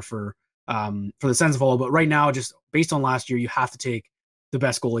model there for the Sens of Ottawa. But right now, just based on last year, you have to take the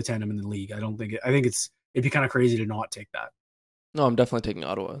best goalie tandem in the league. I think it'd be kind of crazy to not take that. No, I'm definitely taking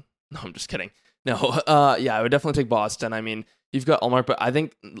Ottawa. No, I'm just kidding. No, I would definitely take Boston. I mean, you've got Ullmark, but I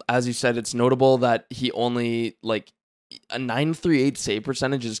think, as you said, it's notable that he only, like, a 938 save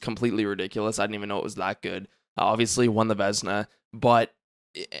percentage is completely ridiculous. I didn't even know it was that good. Obviously won the Vezina,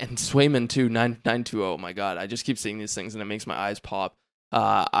 and Swayman too, 920. Oh my God, I just keep seeing these things and it makes my eyes pop.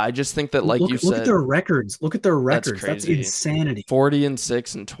 I just think that, like, look at their records. Look at their records. That's insanity.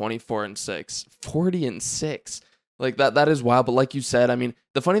 40-6 and 24-6. 40-6. Like that is wild. But like you said, I mean,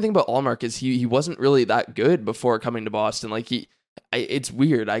 the funny thing about Allmark is he wasn't really that good before coming to Boston. Like it's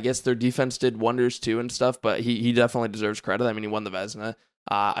weird. I guess their defense did wonders too and stuff, but he definitely deserves credit. I mean, he won the Vezina.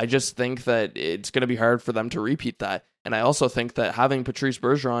 I just think that it's going to be hard for them to repeat that. And I also think that having Patrice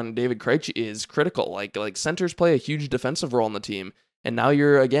Bergeron and David Krejci is critical. Like centers play a huge defensive role in the team. And now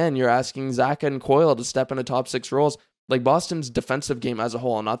you're asking Zach and Coyle to step into top six roles. Like Boston's defensive game as a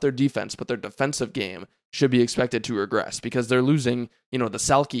whole, not their defense, but their defensive game should be expected to regress because they're losing,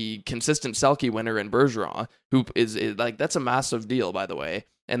 the consistent Selke winner in Bergeron, who is like, that's a massive deal, by the way.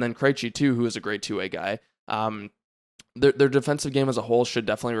 And then Krejci too, who is a great two-way guy. Their defensive game as a whole should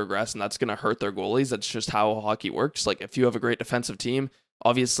definitely regress, and that's going to hurt their goalies. That's just how hockey works. Like, if you have a great defensive team,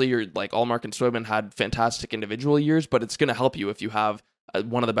 obviously you're like Allmark and Swayman had fantastic individual years, but it's going to help you if you have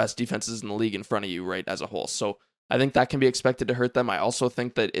one of the best defenses in the league in front of you, right, as a whole. So I think that can be expected to hurt them. I also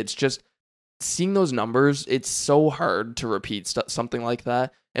think that it's just seeing those numbers, it's so hard to repeat something like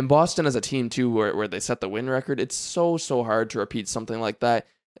that. And Boston as a team, too, where they set the win record, it's so hard to repeat something like that.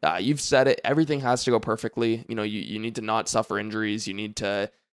 You've said it. Everything has to go perfectly. You need to not suffer injuries. You need to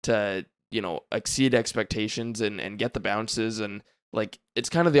exceed expectations and get the bounces. And like, it's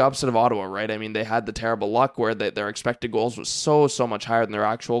kind of the opposite of Ottawa, right? I mean, they had the terrible luck where their expected goals was so much higher than their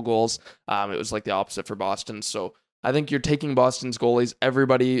actual goals. It was like the opposite for Boston. So I think you're taking Boston's goalies.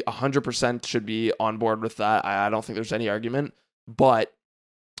 Everybody 100% should be on board with that. I don't think there's any argument, but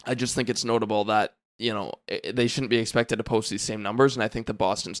I just think it's notable that they shouldn't be expected to post these same numbers. And I think the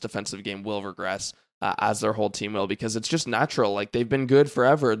Boston's defensive game will regress as their whole team will, because it's just natural. Like, they've been good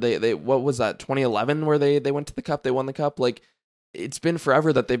forever. They what was that, 2011 where they went to the cup, they won the cup? Like, it's been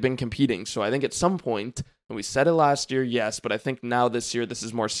forever that they've been competing. So I think at some point, and we said it last year, yes, but I think now this year, this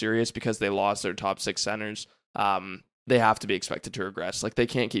is more serious because they lost their top six centers. They have to be expected to regress. Like, they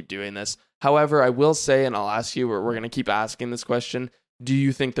can't keep doing this. However, I will say, and I'll ask you, we're going to keep asking this question, do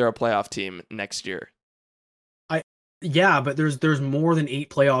you think they're a playoff team next year? Yeah, but there's more than 8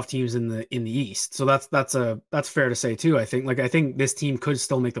 playoff teams in the East, so that's fair to say too. I think this team could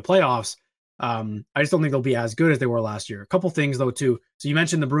still make the playoffs. I just don't think they'll be as good as they were last year. A couple things though too. So you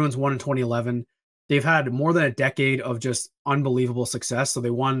mentioned the Bruins won in 2011. They've had more than a decade of just unbelievable success. So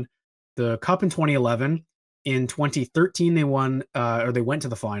they won the Cup in 2011. In 2013, they won they went to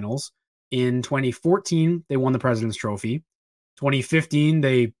the finals. In 2014, they won the President's Trophy. 2015,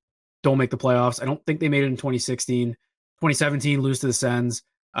 they don't make the playoffs. I don't think they made it in 2016. 2017, lose to the Sens.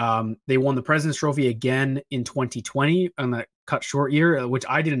 They won the President's Trophy again in 2020 on that cut short year, which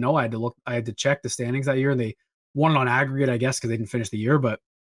I didn't know. I had to check the standings that year. They won it on aggregate, I guess, because they didn't finish the year, but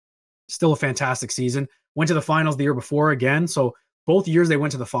still a fantastic season. Went to the finals the year before again. So both years they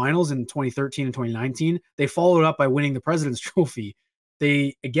went to the finals in 2013 and 2019. They followed up by winning the President's Trophy.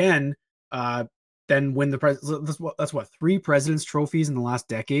 They again then win the that's what 3 President's Trophies in the last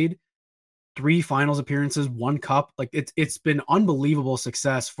decade. 3 finals appearances, 1 cup. Like, it's been unbelievable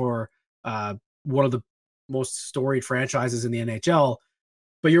success for one of the most storied franchises in the NHL.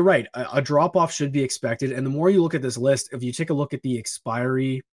 But you're right, a drop off should be expected. And the more you look at this list, if you take a look at the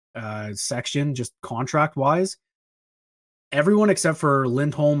expiry section, just contract wise, everyone except for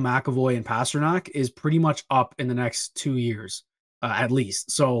Lindholm, McAvoy, and Pasternak is pretty much up in the next 2 years, at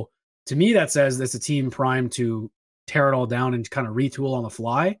least. So to me, that says it's a team primed to tear it all down and kind of retool on the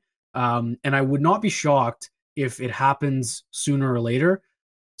fly. And I would not be shocked if it happens sooner or later.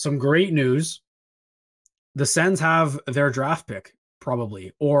 Some great news. The Sens have their draft pick,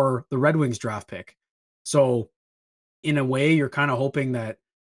 probably, or the Red Wings draft pick. So in a way, you're kind of hoping that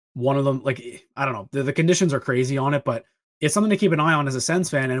one of them, like, I don't know, the conditions are crazy on it, but it's something to keep an eye on as a Sens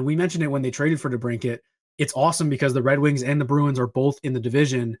fan. And we mentioned it when they traded for DeBrincat. It's awesome because the Red Wings and the Bruins are both in the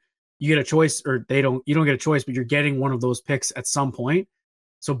division. You get a choice, or you don't get a choice, but you're getting one of those picks at some point.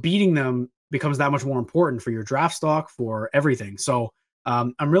 So beating them becomes that much more important for your draft stock, for everything. So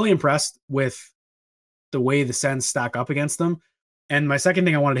I'm really impressed with the way the Sens stack up against them. And my second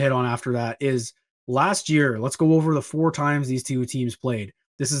thing I wanted to hit on after that is last year. Let's go over the 4 times these two teams played.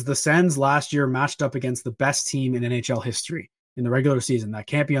 This is the Sens last year matched up against the best team in NHL history in the regular season. That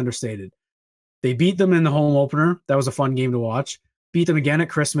can't be understated. They beat them in the home opener. That was a fun game to watch. Beat them again at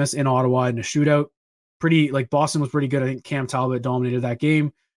Christmas in Ottawa in a shootout. Boston was pretty good. I think Cam Talbot dominated that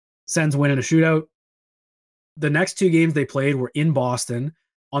game. Sens win in a shootout. The next 2 games they played were in Boston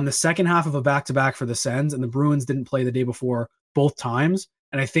on the second half of a back-to-back for the Sens, and the Bruins didn't play the day before both times.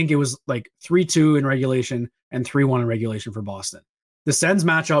 And I think it was like 3-2 in regulation and 3-1 in regulation for Boston. The Sens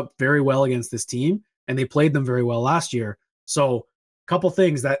match up very well against this team, and they played them very well last year. So a couple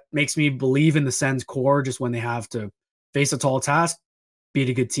things that makes me believe in the Sens core just when they have to face a tall task, beat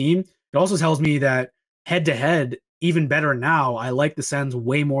a good team. It also tells me that head-to-head, even better now. I like the Sens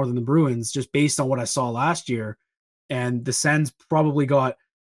way more than the Bruins just based on what I saw last year. And the Sens probably got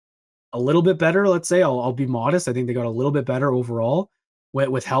a little bit better. Let's say I'll be modest. I think they got a little bit better overall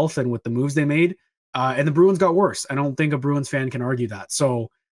with health and with the moves they made. And the Bruins got worse. I don't think a Bruins fan can argue that. So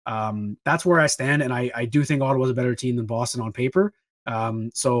that's where I stand. And I do think Ottawa's a better team than Boston on paper.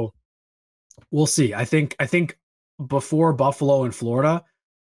 So we'll see. I think before Buffalo and Florida,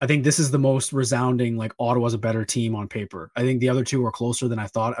 I think this is the most resounding, like Ottawa's a better team on paper. I think the other two are closer than I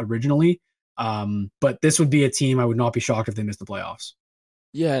thought originally. But this would be a team I would not be shocked if they missed the playoffs.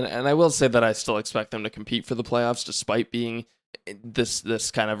 Yeah, and I will say that I still expect them to compete for the playoffs despite being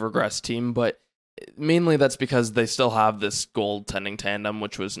this kind of regressed team, but mainly that's because they still have this goaltending tandem,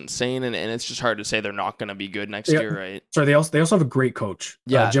 which was insane, and it's just hard to say they're not going to be good next year, right? Sorry, they also have a great coach.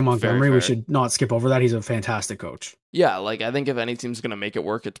 Yeah, Jim Montgomery. fair. We should not skip over that. He's a fantastic coach. Yeah, like I think if any team's going to make it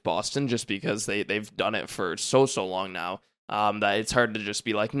work, it's Boston, just because they've done it for so long now. That it's hard to just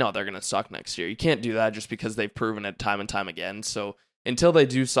be like, no, they're going to suck next year. You can't do that just because they've proven it time and time again. So until they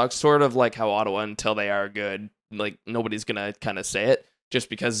do suck, sort of like how Ottawa, until they are good, like nobody's going to kind of say it just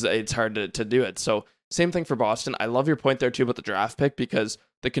because it's hard to do it. So same thing for Boston. I love your point there too about the draft pick, because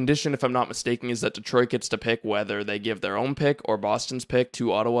the condition, if I'm not mistaken, is that Detroit gets to pick whether they give their own pick or Boston's pick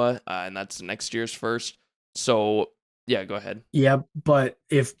to Ottawa, and that's next year's first. So yeah, go ahead. Yeah, but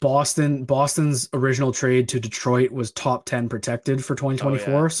if Boston's original trade to Detroit was top 10 protected for Oh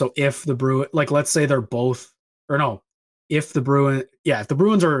 2024, yeah, so if the Bruin, like let's say they're both, or no, if the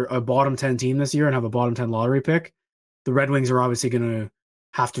Bruins are a bottom 10 team this year and have a bottom 10 lottery pick, the Red Wings are obviously going to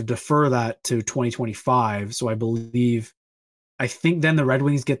have to defer that to 2025. So I think then the Red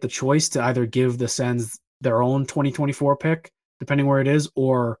Wings get the choice to either give the Sens their own 2024 pick, depending where it is,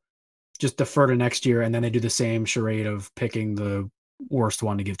 or just defer to next year, and then they do the same charade of picking the worst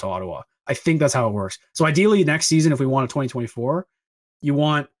one to give to Ottawa. I think that's how it works. So ideally, next season, if we want a 2024, you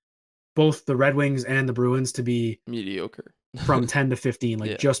want both the Red Wings and the Bruins to be mediocre. from 10 to 15,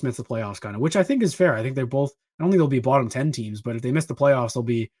 like Yeah. just miss the playoffs kind of, which I think is fair. I think they're both, I don't think they'll be bottom 10 teams, but if they miss the playoffs, they'll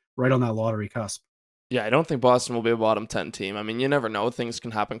be right on that lottery cusp. Yeah, I don't think Boston will be a bottom 10 team. I mean, you never know. Things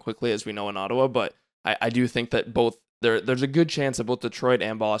can happen quickly, as we know in Ottawa, but I do think that there's a good chance that both Detroit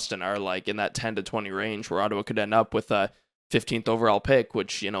and Boston are like in that 10 to 20 range, where Ottawa could end up with a 15th overall pick,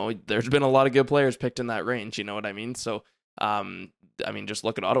 which, there's been a lot of good players picked in that range, you know what I mean? So, I mean, just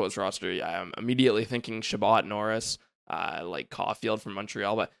look at Ottawa's roster. Yeah, I'm immediately thinking Shabbat, Norris, like Caulfield from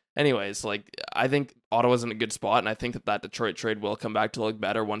Montreal, but anyways, like I think Ottawa's in a good spot, and I think that Detroit trade will come back to look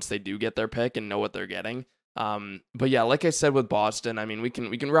better once they do get their pick and know what they're getting. But yeah, like I said with Boston, I mean we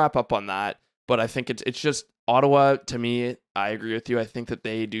can wrap up on that, but I think it's just Ottawa. To me, I agree with you. I think that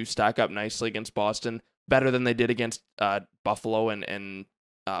they do stack up nicely against Boston, better than they did against Buffalo and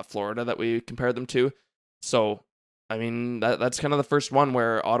Florida that we compared them to. So I mean, that's kind of the first one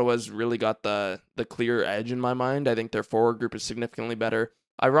where Ottawa's really got the clear edge in my mind. I think their forward group is significantly better.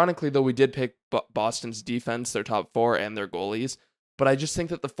 Ironically, though, we did pick Boston's defense, their top four, and their goalies. But I just think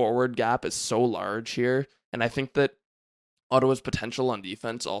that the forward gap is so large here. And I think that Ottawa's potential on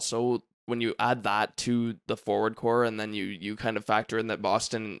defense also, when you add that to the forward core, and then you kind of factor in that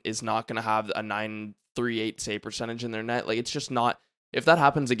Boston is not going to have a 9.38 save percentage in their net, like it's just not. If that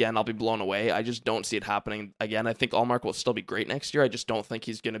happens again, I'll be blown away. I just don't see it happening again. I think Allmark will still be great next year. I just don't think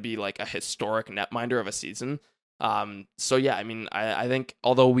he's going to be like a historic netminder of a season. So yeah, I mean, I think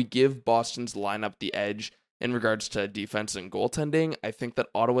although we give Boston's lineup the edge in regards to defense and goaltending, I think that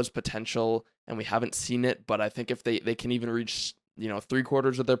Ottawa's potential, and we haven't seen it, but I think if they can even reach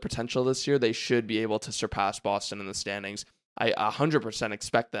 3/4 of their potential this year, they should be able to surpass Boston in the standings. I 100%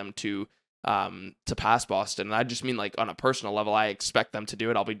 expect them to pass Boston. And I just mean like on a personal level, I expect them to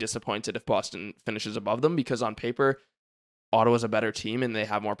do it. I'll be disappointed if Boston finishes above them, because on paper, Ottawa's a better team and they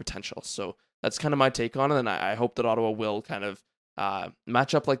have more potential. So that's kind of my take on it. And I hope that Ottawa will kind of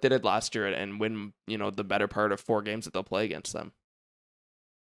match up like they did last year and win, the better part of 4 games that they'll play against them.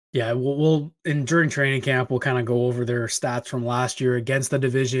 Yeah, during training camp, we'll kind of go over their stats from last year against the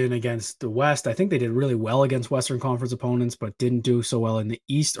division, against the West. I think they did really well against Western Conference opponents, but didn't do so well in the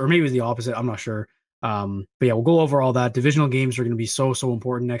East, or maybe it was the opposite. I'm not sure. But yeah, we'll go over all that. Divisional games are going to be so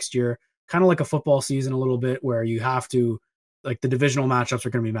important next year. Kind of like a football season a little bit, where you have to, like, the divisional matchups are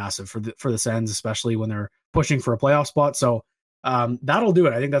going to be massive for the Sens, especially when they're pushing for a playoff spot. So that'll do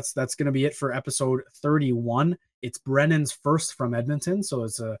it. I think that's going to be it for episode 31. It's Brennan's first from Edmonton, so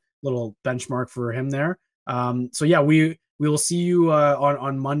it's a little benchmark for him there. So yeah, we will see you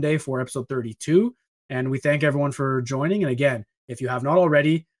on Monday for episode 32, and we thank everyone for joining. And again, if you have not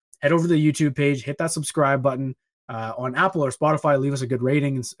already, head over to the YouTube page, hit that subscribe button on Apple or Spotify. Leave us a good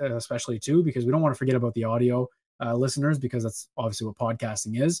rating, especially too, because we don't want to forget about the audio. listeners, because that's obviously what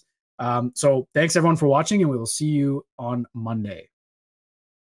podcasting is. So thanks everyone for watching, and we will see you on Monday.